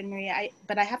 Adrienne Marie.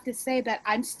 But I have to say that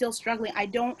I'm still struggling. I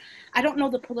don't know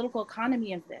the political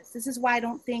economy of this. This is why I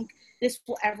don't think this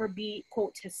will ever be,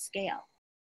 quote, to scale.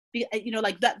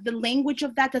 The language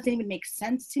of that doesn't even make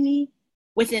sense to me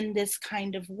within this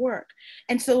kind of work.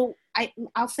 And so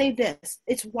I'll say this.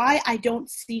 It's why I don't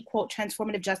see, quote,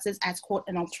 transformative justice as, quote,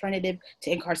 an alternative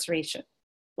to incarceration.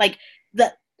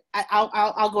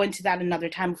 I'll go into that another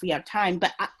time if we have time.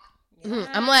 But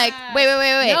I'm wait.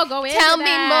 No, go into Tell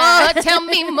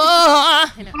me more.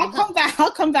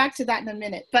 I'll come back to that in a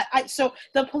minute. But so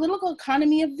the political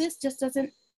economy of this just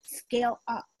doesn't scale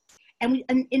up. And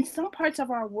in some parts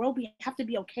of our world, we have to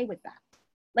be okay with that.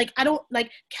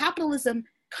 Capitalism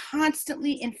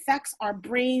constantly infects our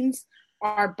brains,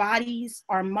 our bodies,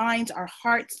 our minds, our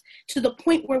hearts, to the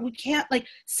point where we can't,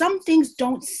 some things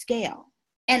don't scale.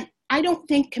 And I don't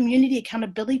think community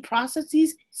accountability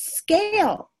processes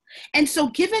scale. And so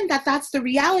given that that's the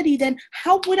reality, then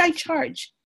how would I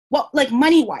charge? Well,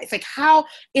 money-wise, how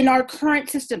in our current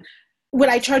system, would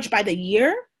I charge by the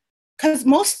year? Because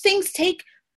most things take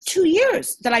 2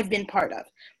 years that I've been part of.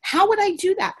 How would I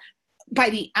do that? by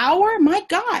the hour, my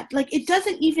God, like it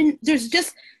doesn't even, there's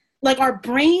just like our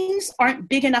brains aren't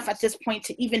big enough at this point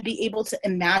to even be able to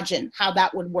imagine how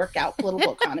that would work out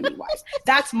political economy wise.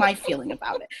 That's my feeling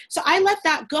about it. So I let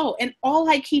that go. And all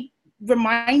I keep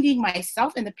reminding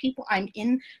myself and the people I'm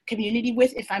in community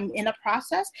with, if I'm in a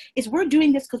process, is we're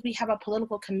doing this because we have a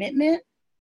political commitment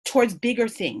towards bigger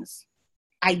things,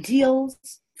 ideals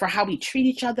for how we treat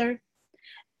each other,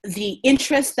 the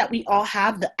interest that we all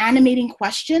have, the animating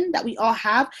question that we all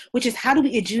have, which is how do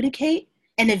we adjudicate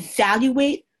and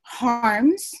evaluate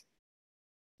harms,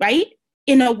 right?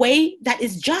 In a way that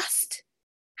is just.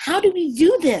 How do we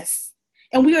do this?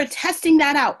 And we are testing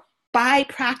that out by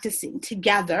practicing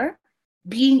together,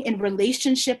 being in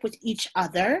relationship with each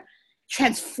other,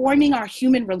 transforming our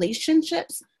human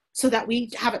relationships so that we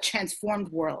have a transformed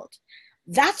world.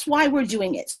 That's why we're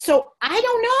doing it. So I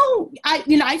don't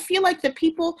know. I feel like the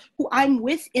people who I'm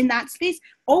with in that space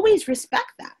always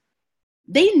respect that.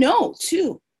 They know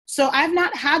too. So I've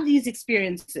not had these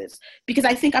experiences because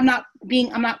I think I'm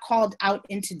not called out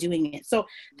into doing it. So,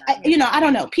 I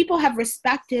don't know. People have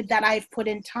respected that I've put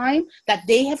in time, that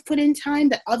they have put in time,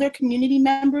 that other community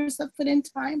members have put in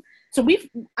time. So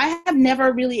I have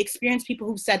never really experienced people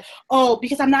who've said, oh,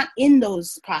 because I'm not in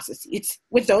those processes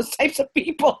with those types of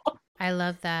people. I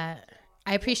love that.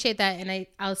 I appreciate that. And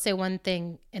I'll say one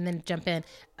thing and then jump in.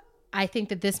 I think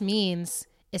that this means,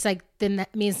 it's like, then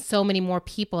that means so many more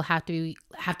people have to be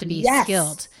yes.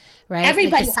 skilled, right?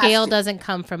 Everybody like the scale doesn't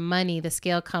come from money. The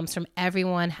scale comes from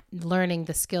everyone learning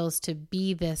the skills to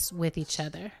be this with each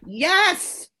other.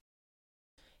 Yes.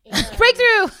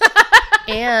 Breakthrough.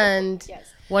 And yes.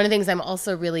 One of the things I'm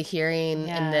also really hearing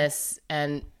in this,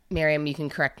 and Miriam, you can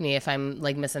correct me if I'm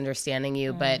like misunderstanding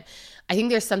you, but I think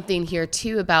there's something here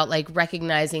too about like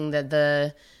recognizing that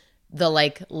the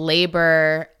like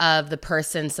labor of the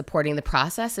person supporting the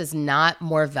process is not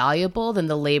more valuable than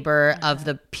the labor of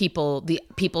the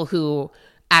people who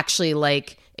actually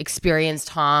like experienced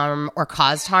harm or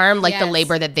caused harm, like the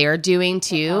labor that they're doing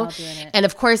too. And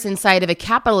of course, inside of a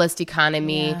capitalist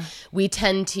economy, we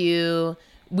tend to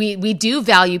we do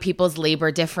value people's labor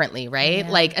differently, right?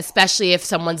 Yeah. Like, especially if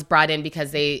someone's brought in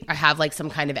because they have like some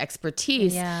kind of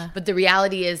expertise. Yeah. But the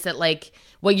reality is that like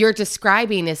what you're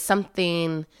describing is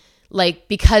something like,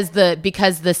 because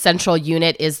the central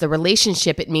unit is the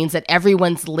relationship, it means that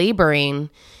everyone's laboring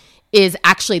is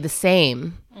actually the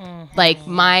same. Mm-hmm. Like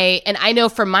and I know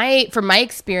from my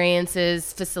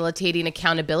experiences facilitating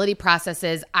accountability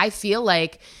processes, I feel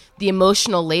like the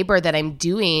emotional labor that I'm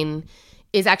doing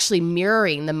is actually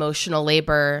mirroring the emotional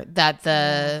labor that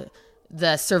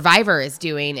the survivor is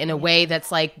doing in a way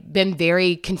that's like been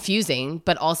very confusing,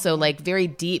 but also like very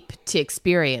deep to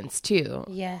experience too.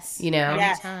 Yes. You know?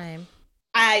 Yes. Time.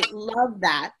 I love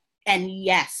that. And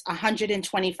yes,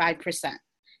 125%.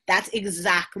 That's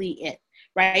exactly it,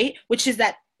 right? Which is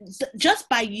that just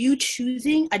by you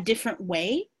choosing a different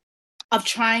way of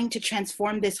trying to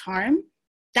transform this harm,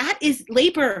 that is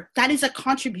labor. That is a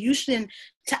contribution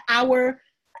to our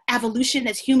evolution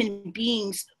as human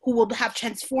beings who will have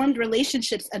transformed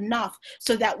relationships enough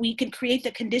so that we can create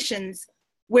the conditions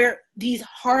where these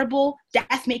horrible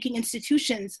death-making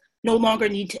institutions no longer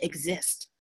need to exist.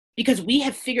 Because we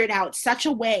have figured out such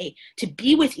a way to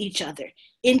be with each other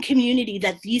in community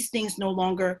that these things no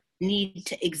longer need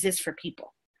to exist for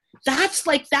people. That's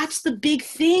the big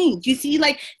thing. You see,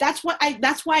 like, that's why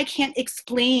I can't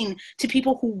explain to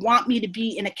people who want me to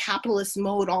be in a capitalist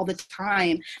mode all the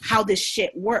time how this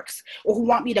shit works, or who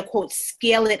want me to quote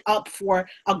scale it up for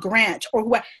a grant, or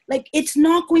what, like, it's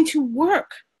not going to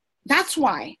work. That's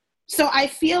why. So I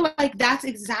feel like that's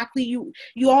exactly you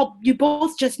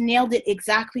both just nailed it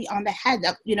exactly on the head,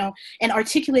 and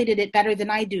articulated it better than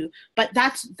I do. But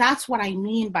that's what I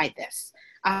mean by this.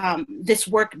 This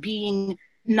work being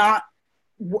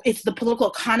it's the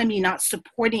political economy not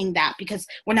supporting that, because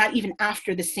we're not even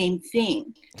after the same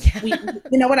thing.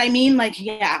 You know what I mean? Like,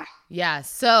 yeah. Yeah.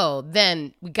 So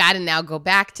then we got to now go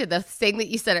back to the thing that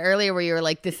you said earlier where you were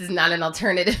like, this is not an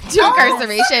alternative to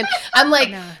incarceration. I'm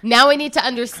like, now I need to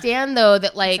understand though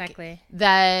that like, exactly.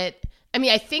 that, I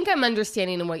mean, I think I'm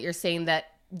understanding in what you're saying that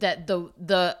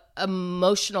the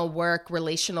emotional work,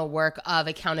 relational work of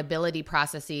accountability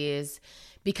processes,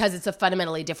 because it's a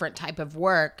fundamentally different type of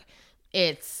work,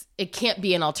 it can't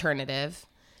be an alternative.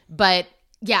 But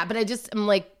I'm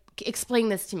like, explain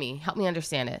this to me. Help me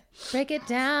understand it. Break it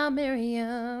down,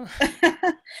 Miriam.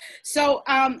 So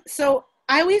I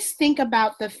always think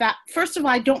about the fact, first of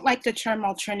all, I don't like the term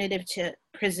alternative to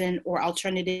prison or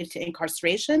alternative to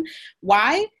incarceration.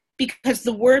 Why? Because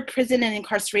the word prison and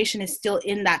incarceration is still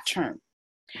in that term,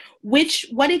 which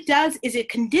what it does is it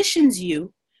conditions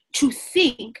you to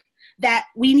think that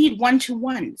we need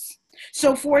one-to-ones.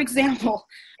 So for example,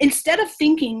 instead of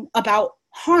thinking about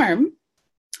harm,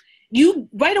 you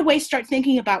right away start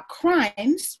thinking about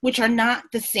crimes, which are not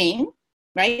the same,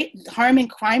 right? Harm and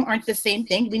crime aren't the same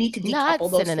thing. We need to decouple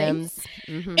those synonyms.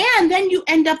 Things. Mm-hmm. And then you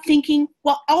end up thinking,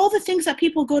 well, all the things that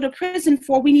people go to prison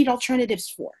for, we need alternatives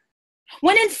for.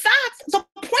 When in fact, the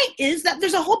point is that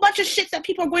there's a whole bunch of shit that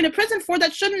people are going to prison for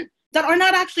that are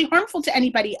not actually harmful to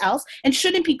anybody else and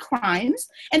shouldn't be crimes.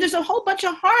 And there's a whole bunch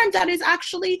of harm that is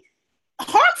actually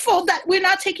harmful that we're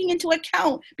not taking into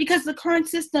account because the current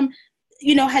system,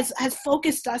 has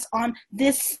focused us on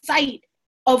this site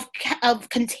of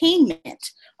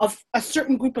containment of a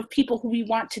certain group of people who we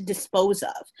want to dispose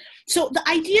of. So the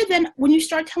idea then, when you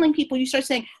start telling people, you start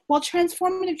saying, well,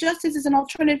 transformative justice is an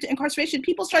alternative to incarceration,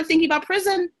 people start thinking about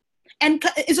prison. And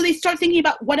so they start thinking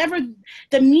about whatever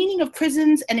the meaning of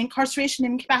prisons and incarceration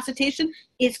and incapacitation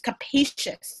is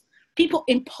capacious. People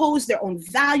impose their own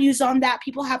values on that.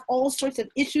 People have all sorts of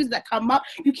issues that come up.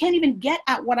 You can't even get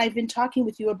at what I've been talking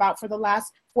with you about for the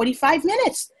last 45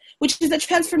 minutes, which is the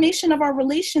transformation of our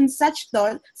relations such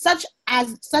so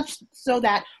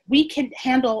that we can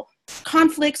handle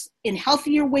conflicts in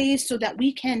healthier ways, so that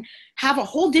we can have a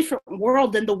whole different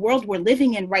world than the world we're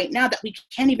living in right now that we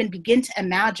can't even begin to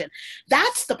imagine.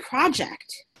 That's the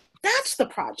project. That's the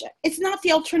project. It's not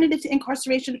the alternative to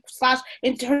incarceration /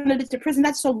 alternative to prison.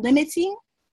 That's so limiting.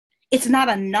 It's not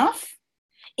enough.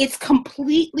 It's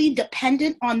completely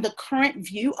dependent on the current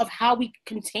view of how we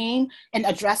contain and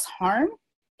address harm.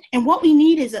 And what we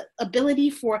need is an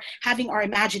ability for having our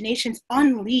imaginations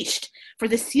unleashed, for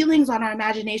the ceilings on our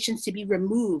imaginations to be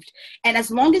removed. And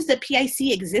as long as the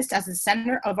PIC exists as the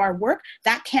center of our work,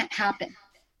 that can't happen.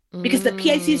 Because the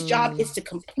PIC's job is to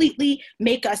completely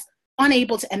make us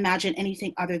unable to imagine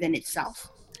anything other than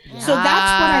itself. Yes. So that's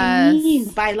what I mean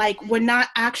by we're not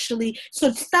actually,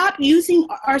 so stop using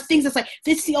our things as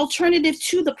this the alternative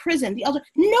to the prison.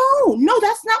 No,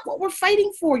 that's not what we're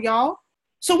fighting for, y'all.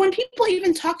 So when people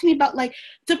even talk to me about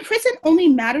the prison only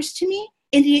matters to me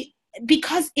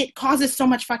because it causes so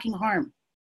much fucking harm.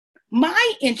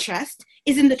 My interest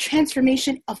is in the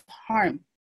transformation of harm.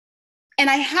 And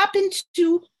I happen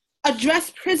to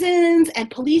address prisons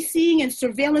and policing and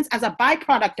surveillance as a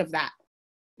byproduct of that,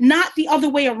 not the other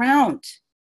way around,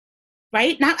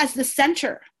 right? Not as the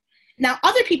center. Now,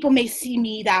 other people may see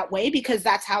me that way because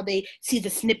that's how they see the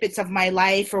snippets of my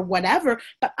life or whatever,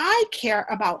 but I care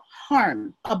about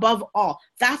harm above all.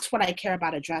 That's what I care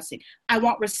about addressing. I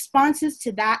want responses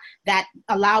to that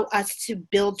allow us to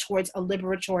build towards a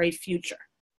liberatory future.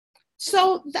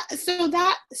 So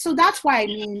that's why I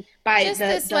mean by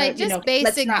just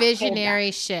basic visionary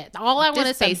shit. All I want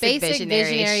is some basic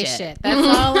visionary shit. That's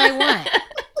all I want.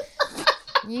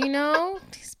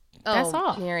 That's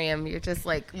all. Miriam, you're just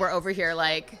we're over here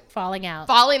falling out,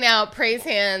 praise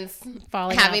hands,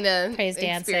 having a praise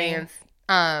experience,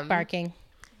 dancing, barking,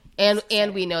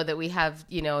 and we know that we have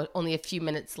only a few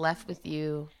minutes left with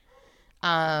you.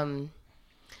 I'm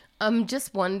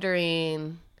just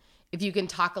wondering if you can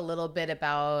talk a little bit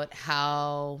about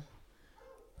how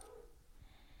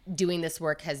doing this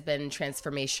work has been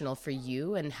transformational for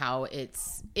you and how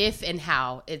it's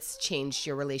changed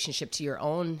your relationship to your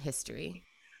own history.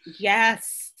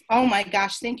 Yes. Oh my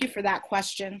gosh. Thank you for that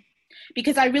question.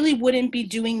 Because I really wouldn't be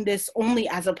doing this only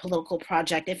as a political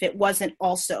project if it wasn't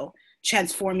also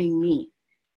transforming me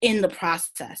in the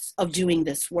process of doing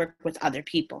this work with other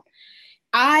people.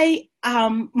 My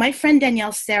friend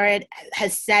Danielle Sarad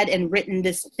has said and written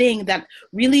this thing that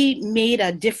really made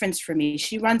a difference for me.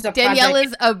 She runs a Danielle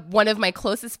project. Is one of my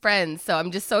closest friends, so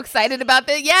I'm just so excited about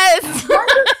that. Yes.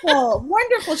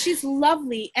 Wonderful. She's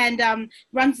lovely and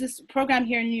runs this program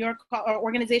here in New York, or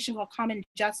organization called Common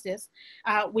Justice,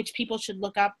 which people should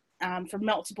look up for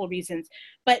multiple reasons.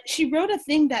 But she wrote a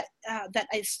thing that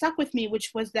stuck with me,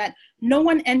 which was that no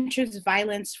one enters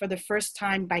violence for the first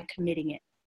time by committing it.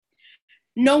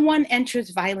 No one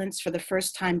enters violence for the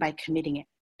first time by committing it.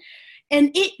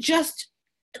 And it just,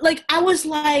 I was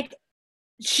like,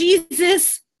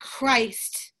 Jesus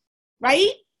Christ,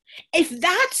 right? If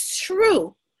that's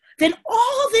true, then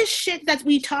all this shit that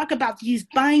we talk about, these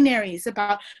binaries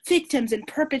about victims and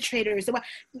perpetrators,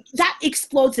 that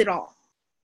explodes it all.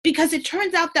 Because it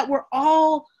turns out that we're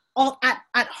all at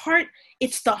heart,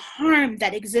 it's the harm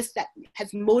that exists that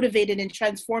has motivated and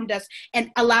transformed us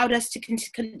and allowed us to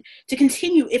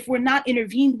continue, if we're not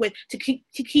intervened with, to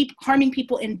keep harming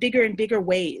people in bigger and bigger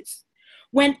ways.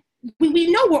 When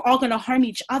we know we're all going to harm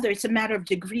each other, it's a matter of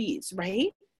degrees,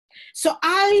 right? So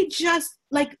I just,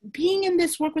 being in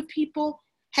this work with people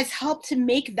has helped to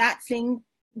make that thing,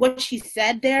 what she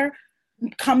said there,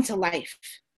 come to life.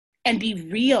 and be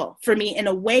real for me in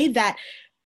a way that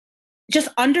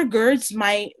just undergirds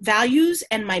my values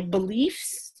and my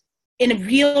beliefs in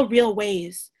real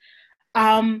ways.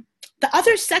 The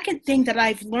other second thing that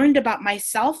I've learned about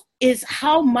myself is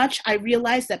how much I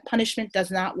realize that punishment does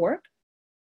not work,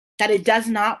 that it does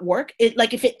not work.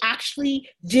 Like if it actually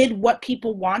did what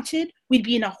people wanted, we'd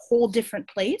be in a whole different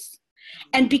place.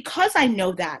 And because I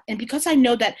know that, and because I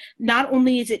know that not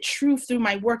only is it true through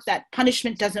my work that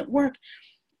punishment doesn't work,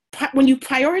 when you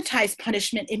prioritize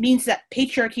punishment, it means that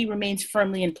patriarchy remains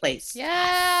firmly in place.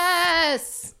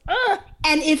 Yes.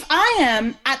 And if I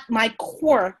am at my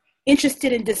core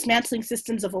interested in dismantling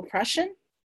systems of oppression,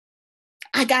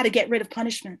 I got to get rid of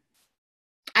punishment.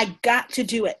 I got to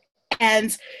do it.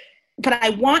 But I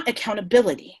want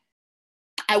accountability.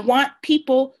 I want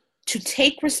people to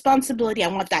take responsibility. I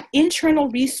want that internal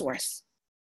resource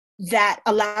that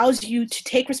allows you to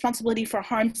take responsibility for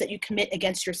harms that you commit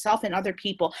against yourself and other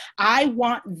people. I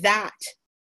want that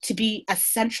to be a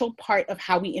central part of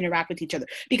how we interact with each other.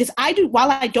 Because while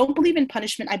I don't believe in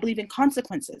punishment, I believe in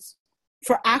consequences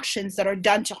for actions that are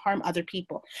done to harm other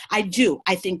people. I do.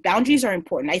 I think boundaries are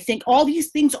important. I think all these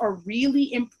things are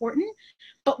really important.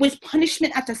 But with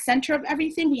punishment at the center of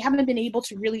everything, we haven't been able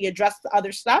to really address the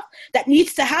other stuff that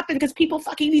needs to happen because people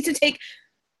fucking need to take,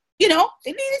 they need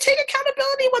to take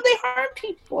accountability when they harm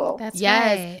people. That's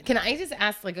right. Can I just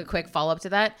ask like a quick follow-up to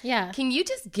that? Yeah. Can you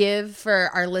just give for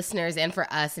our listeners and for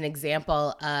us an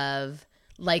example of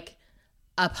like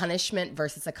a punishment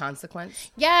versus a consequence?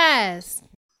 Yes.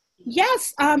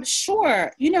 Yes,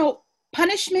 sure.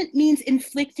 Punishment means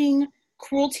inflicting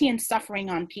cruelty and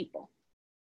suffering on people.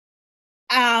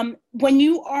 When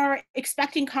you are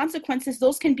expecting consequences,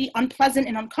 those can be unpleasant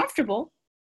and uncomfortable,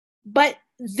 but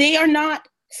they are not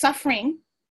suffering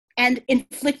and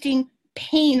inflicting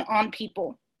pain on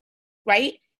people,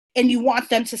 right? And you want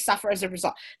them to suffer as a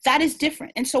result. That is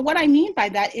different. And so what I mean by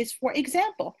that is, for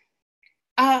example,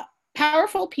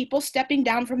 powerful people stepping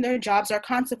down from their jobs are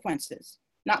consequences,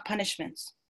 not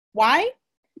punishments. Why?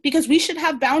 Because we should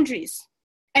have boundaries.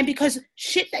 And because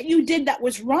shit that you did that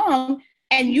was wrong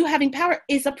and you having power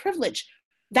is a privilege.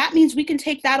 That means we can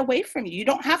take that away from you. You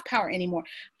don't have power anymore.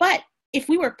 But if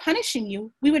we were punishing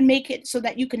you, we would make it so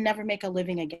that you can never make a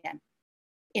living again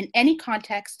in any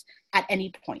context at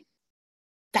any point.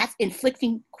 That's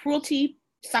inflicting cruelty,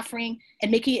 suffering, and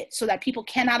making it so that people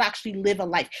cannot actually live a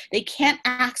life. They can't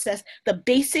access the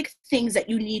basic things that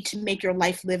you need to make your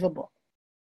life livable.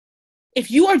 If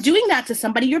you are doing that to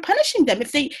somebody, you're punishing them.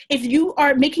 If you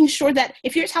are making sure that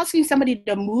if you're asking somebody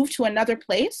to move to another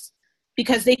place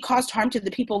because they caused harm to the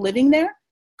people living there,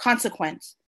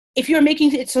 consequence. If you're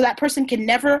making it so that person can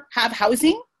never have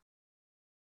housing,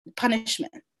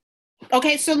 punishment.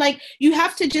 Okay, so you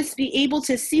have to just be able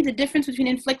to see the difference between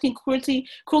inflicting cruelty,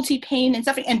 pain, and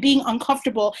suffering, and being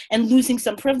uncomfortable and losing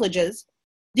some privileges.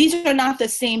 These are not the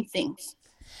same things.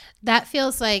 That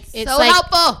feels like it's so like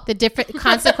helpful. The different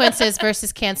consequences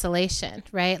versus cancellation,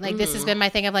 right? Like this has been my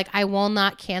thing of I will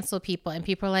not cancel people. And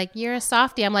people are like, you're a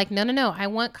softie. I'm like, no. I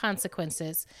want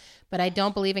consequences, but I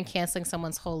don't believe in canceling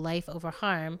someone's whole life over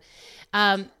harm.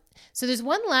 So there's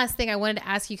one last thing I wanted to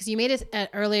ask you, because you made an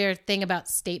earlier thing about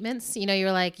statements. You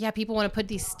were like, yeah, people want to put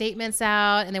these statements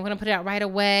out and they want to put it out right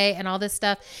away and all this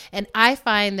stuff. And I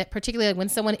find that particularly when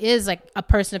someone is like a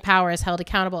person of power is held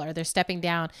accountable or they're stepping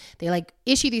down, they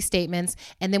issue these statements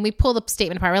and then we pull the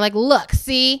statement apart. We're like, look,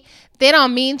 see, they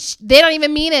don't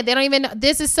even mean it. They don't even,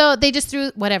 they just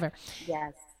threw whatever.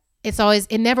 Yes.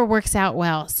 It never works out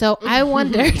well. So I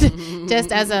wondered,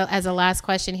 just as a last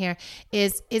question here,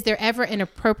 is there ever an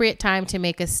appropriate time to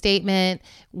make a statement?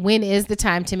 When is the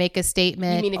time to make a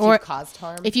statement? You mean if you've caused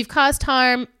harm? If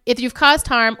you've caused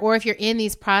harm, or if you're in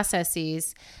these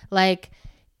processes,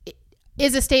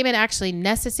 is a statement actually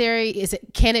necessary?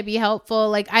 Can it be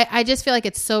helpful? I just feel like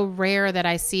it's so rare that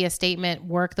I see a statement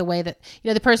work the way that,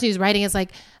 the person who's writing is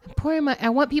like, I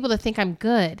want people to think I'm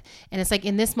good. And it's like,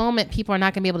 in this moment, people are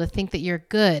not going to be able to think that you're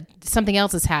good. Something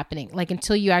else is happening.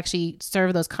 Until you actually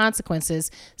serve those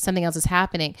consequences, something else is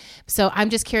happening. So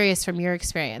I'm just curious from your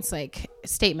experience,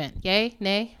 statement, yay,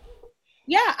 nay?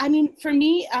 Yeah. For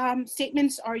me,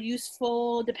 statements are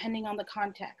useful depending on the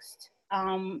context.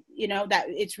 That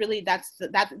it's really, that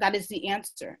is the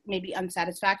answer. Maybe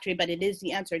unsatisfactory, but it is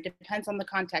the answer. It depends on the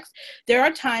context. There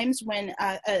are times when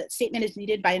a statement is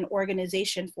needed by an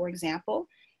organization, for example,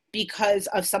 because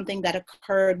of something that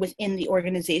occurred within the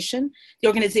organization. The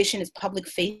organization is public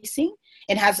facing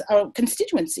and has a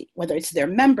constituency, whether it's their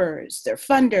members, their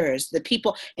funders, the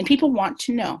people, and people want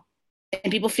to know,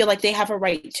 and people feel like they have a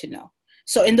right to know.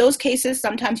 So in those cases,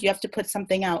 sometimes you have to put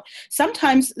something out.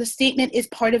 Sometimes the statement is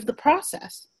part of the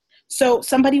process. So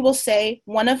somebody will say,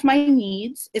 one of my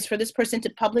needs is for this person to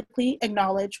publicly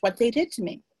acknowledge what they did to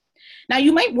me. Now,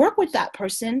 you might work with that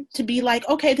person to be like,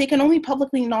 okay, they can only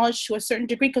publicly acknowledge to a certain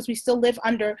degree because we still live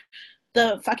under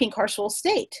the fucking carceral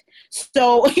state.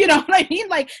 So, you know what I mean?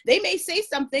 Like, they may say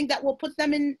something that will put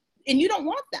them in, and you don't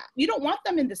want that. You don't want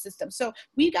them in the system. So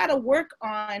we got to work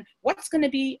on what's going to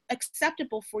be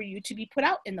acceptable for you to be put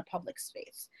out in the public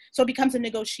space. So it becomes a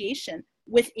negotiation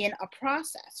within a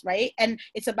process, right? And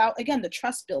it's about, again, the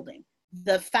trust building.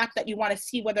 The fact that you want to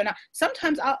see whether or not,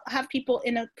 sometimes I'll have people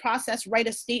in a process write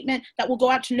a statement that will go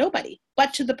out to nobody,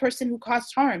 but to the person who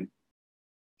caused harm.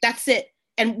 That's it.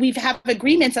 And we've have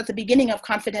agreements at the beginning of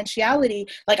confidentiality.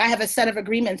 Like, I have a set of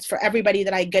agreements for everybody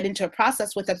that I get into a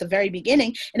process with at the very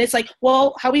beginning. And it's like,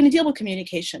 well, how are we going to deal with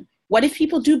communication? What if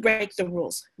people do break the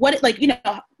rules? What, like, you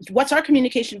know, what's our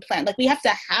communication plan? Like, we have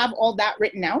to have all that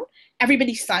written out.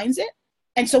 Everybody signs it.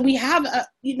 And so we have,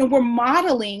 we're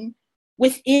modeling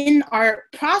within our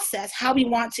process how we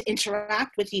want to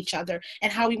interact with each other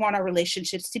and how we want our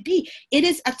relationships to be. It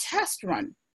is a test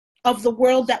run of the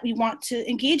world that we want to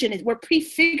engage in. We're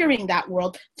prefiguring that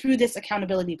world through this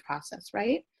accountability process,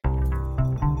 right?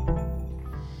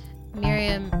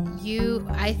 Miriam,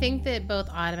 I think that both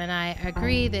Autumn and I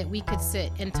agree that we could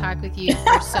sit and talk with you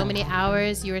for so many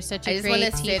hours. You are such a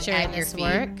great teacher in this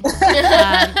work.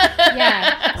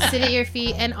 Sit at your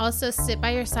feet and also sit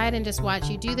by your side and just watch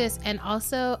you do this. And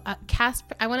also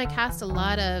I want to cast a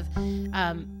lot of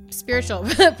spiritual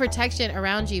protection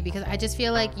around you, because I just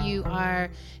feel like you are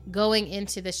going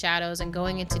into the shadows and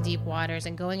going into deep waters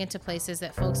and going into places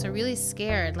that folks are really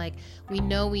scared. Like, we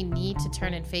know we need to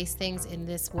turn and face things in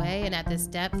this way and at this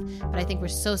depth, but I think we're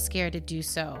so scared to do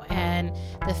so. And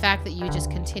the fact that you just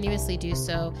continuously do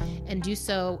so, and do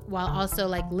so while also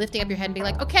like lifting up your head and being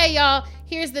like, okay, y'all,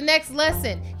 here's the next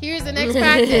lesson, here's the next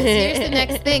practice, here's the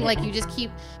next thing. Like, you just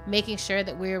keep making sure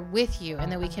that we're with you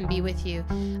and that we can be with you.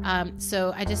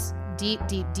 So I just deep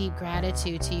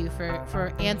gratitude to you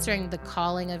for answering the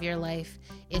calling of your life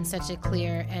in such a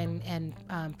clear and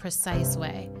precise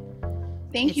way.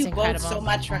 Thank you both so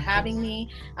much for having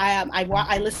me.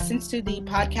 I listened to the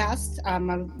podcast.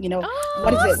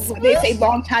 What is it? They say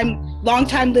long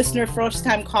time listener, first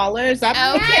time callers. Okay.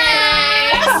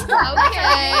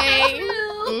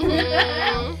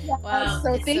 Wow.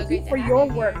 So thank you for your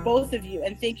work, both of you,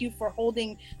 and thank you for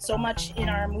holding so much in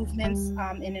our movements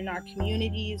and in our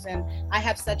communities. And I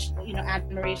have such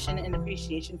admiration and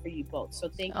appreciation for you both. So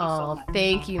thank you so much.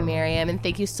 Thank you, Miriam, and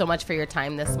thank you so much for your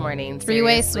time this morning.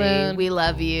 Three-way swoon. We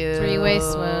love you. Three-way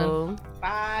swoon.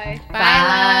 Bye.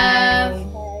 Bye,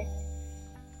 love.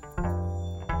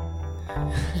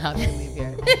 How can we leave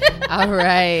here? All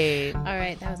right.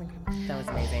 That was incredible. That was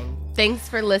amazing. Thanks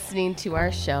for listening to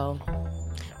our show.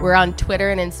 We're on Twitter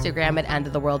and Instagram at End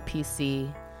of the World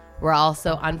PC. We're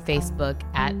also on Facebook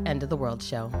at End of the World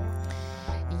Show.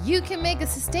 You can make a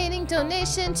sustaining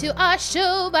donation to our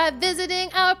show by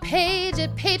visiting our page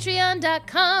at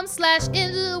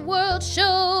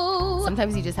patreon.com/endoftheworldshow.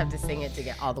 Sometimes you just have to sing it to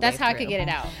get all the way That's through. how I could get it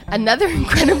out. Another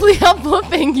incredibly helpful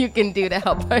thing you can do to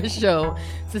help our show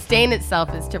sustain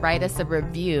itself is to write us a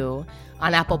review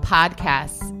on Apple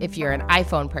Podcasts if you're an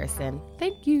iPhone person.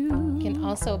 Thank you. You can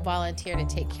also volunteer to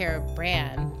take care of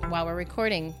Bran while we're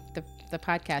recording the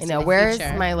podcast. Where's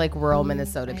my rural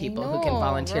Minnesota people who can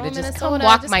volunteer to just come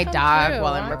walk my dog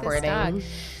while I'm recording?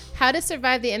 How to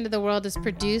Survive the End of the World is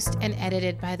produced and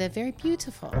edited by the very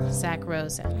beautiful Zach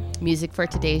Rosen. Music for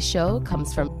today's show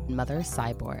comes from Mother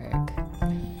Cyborg.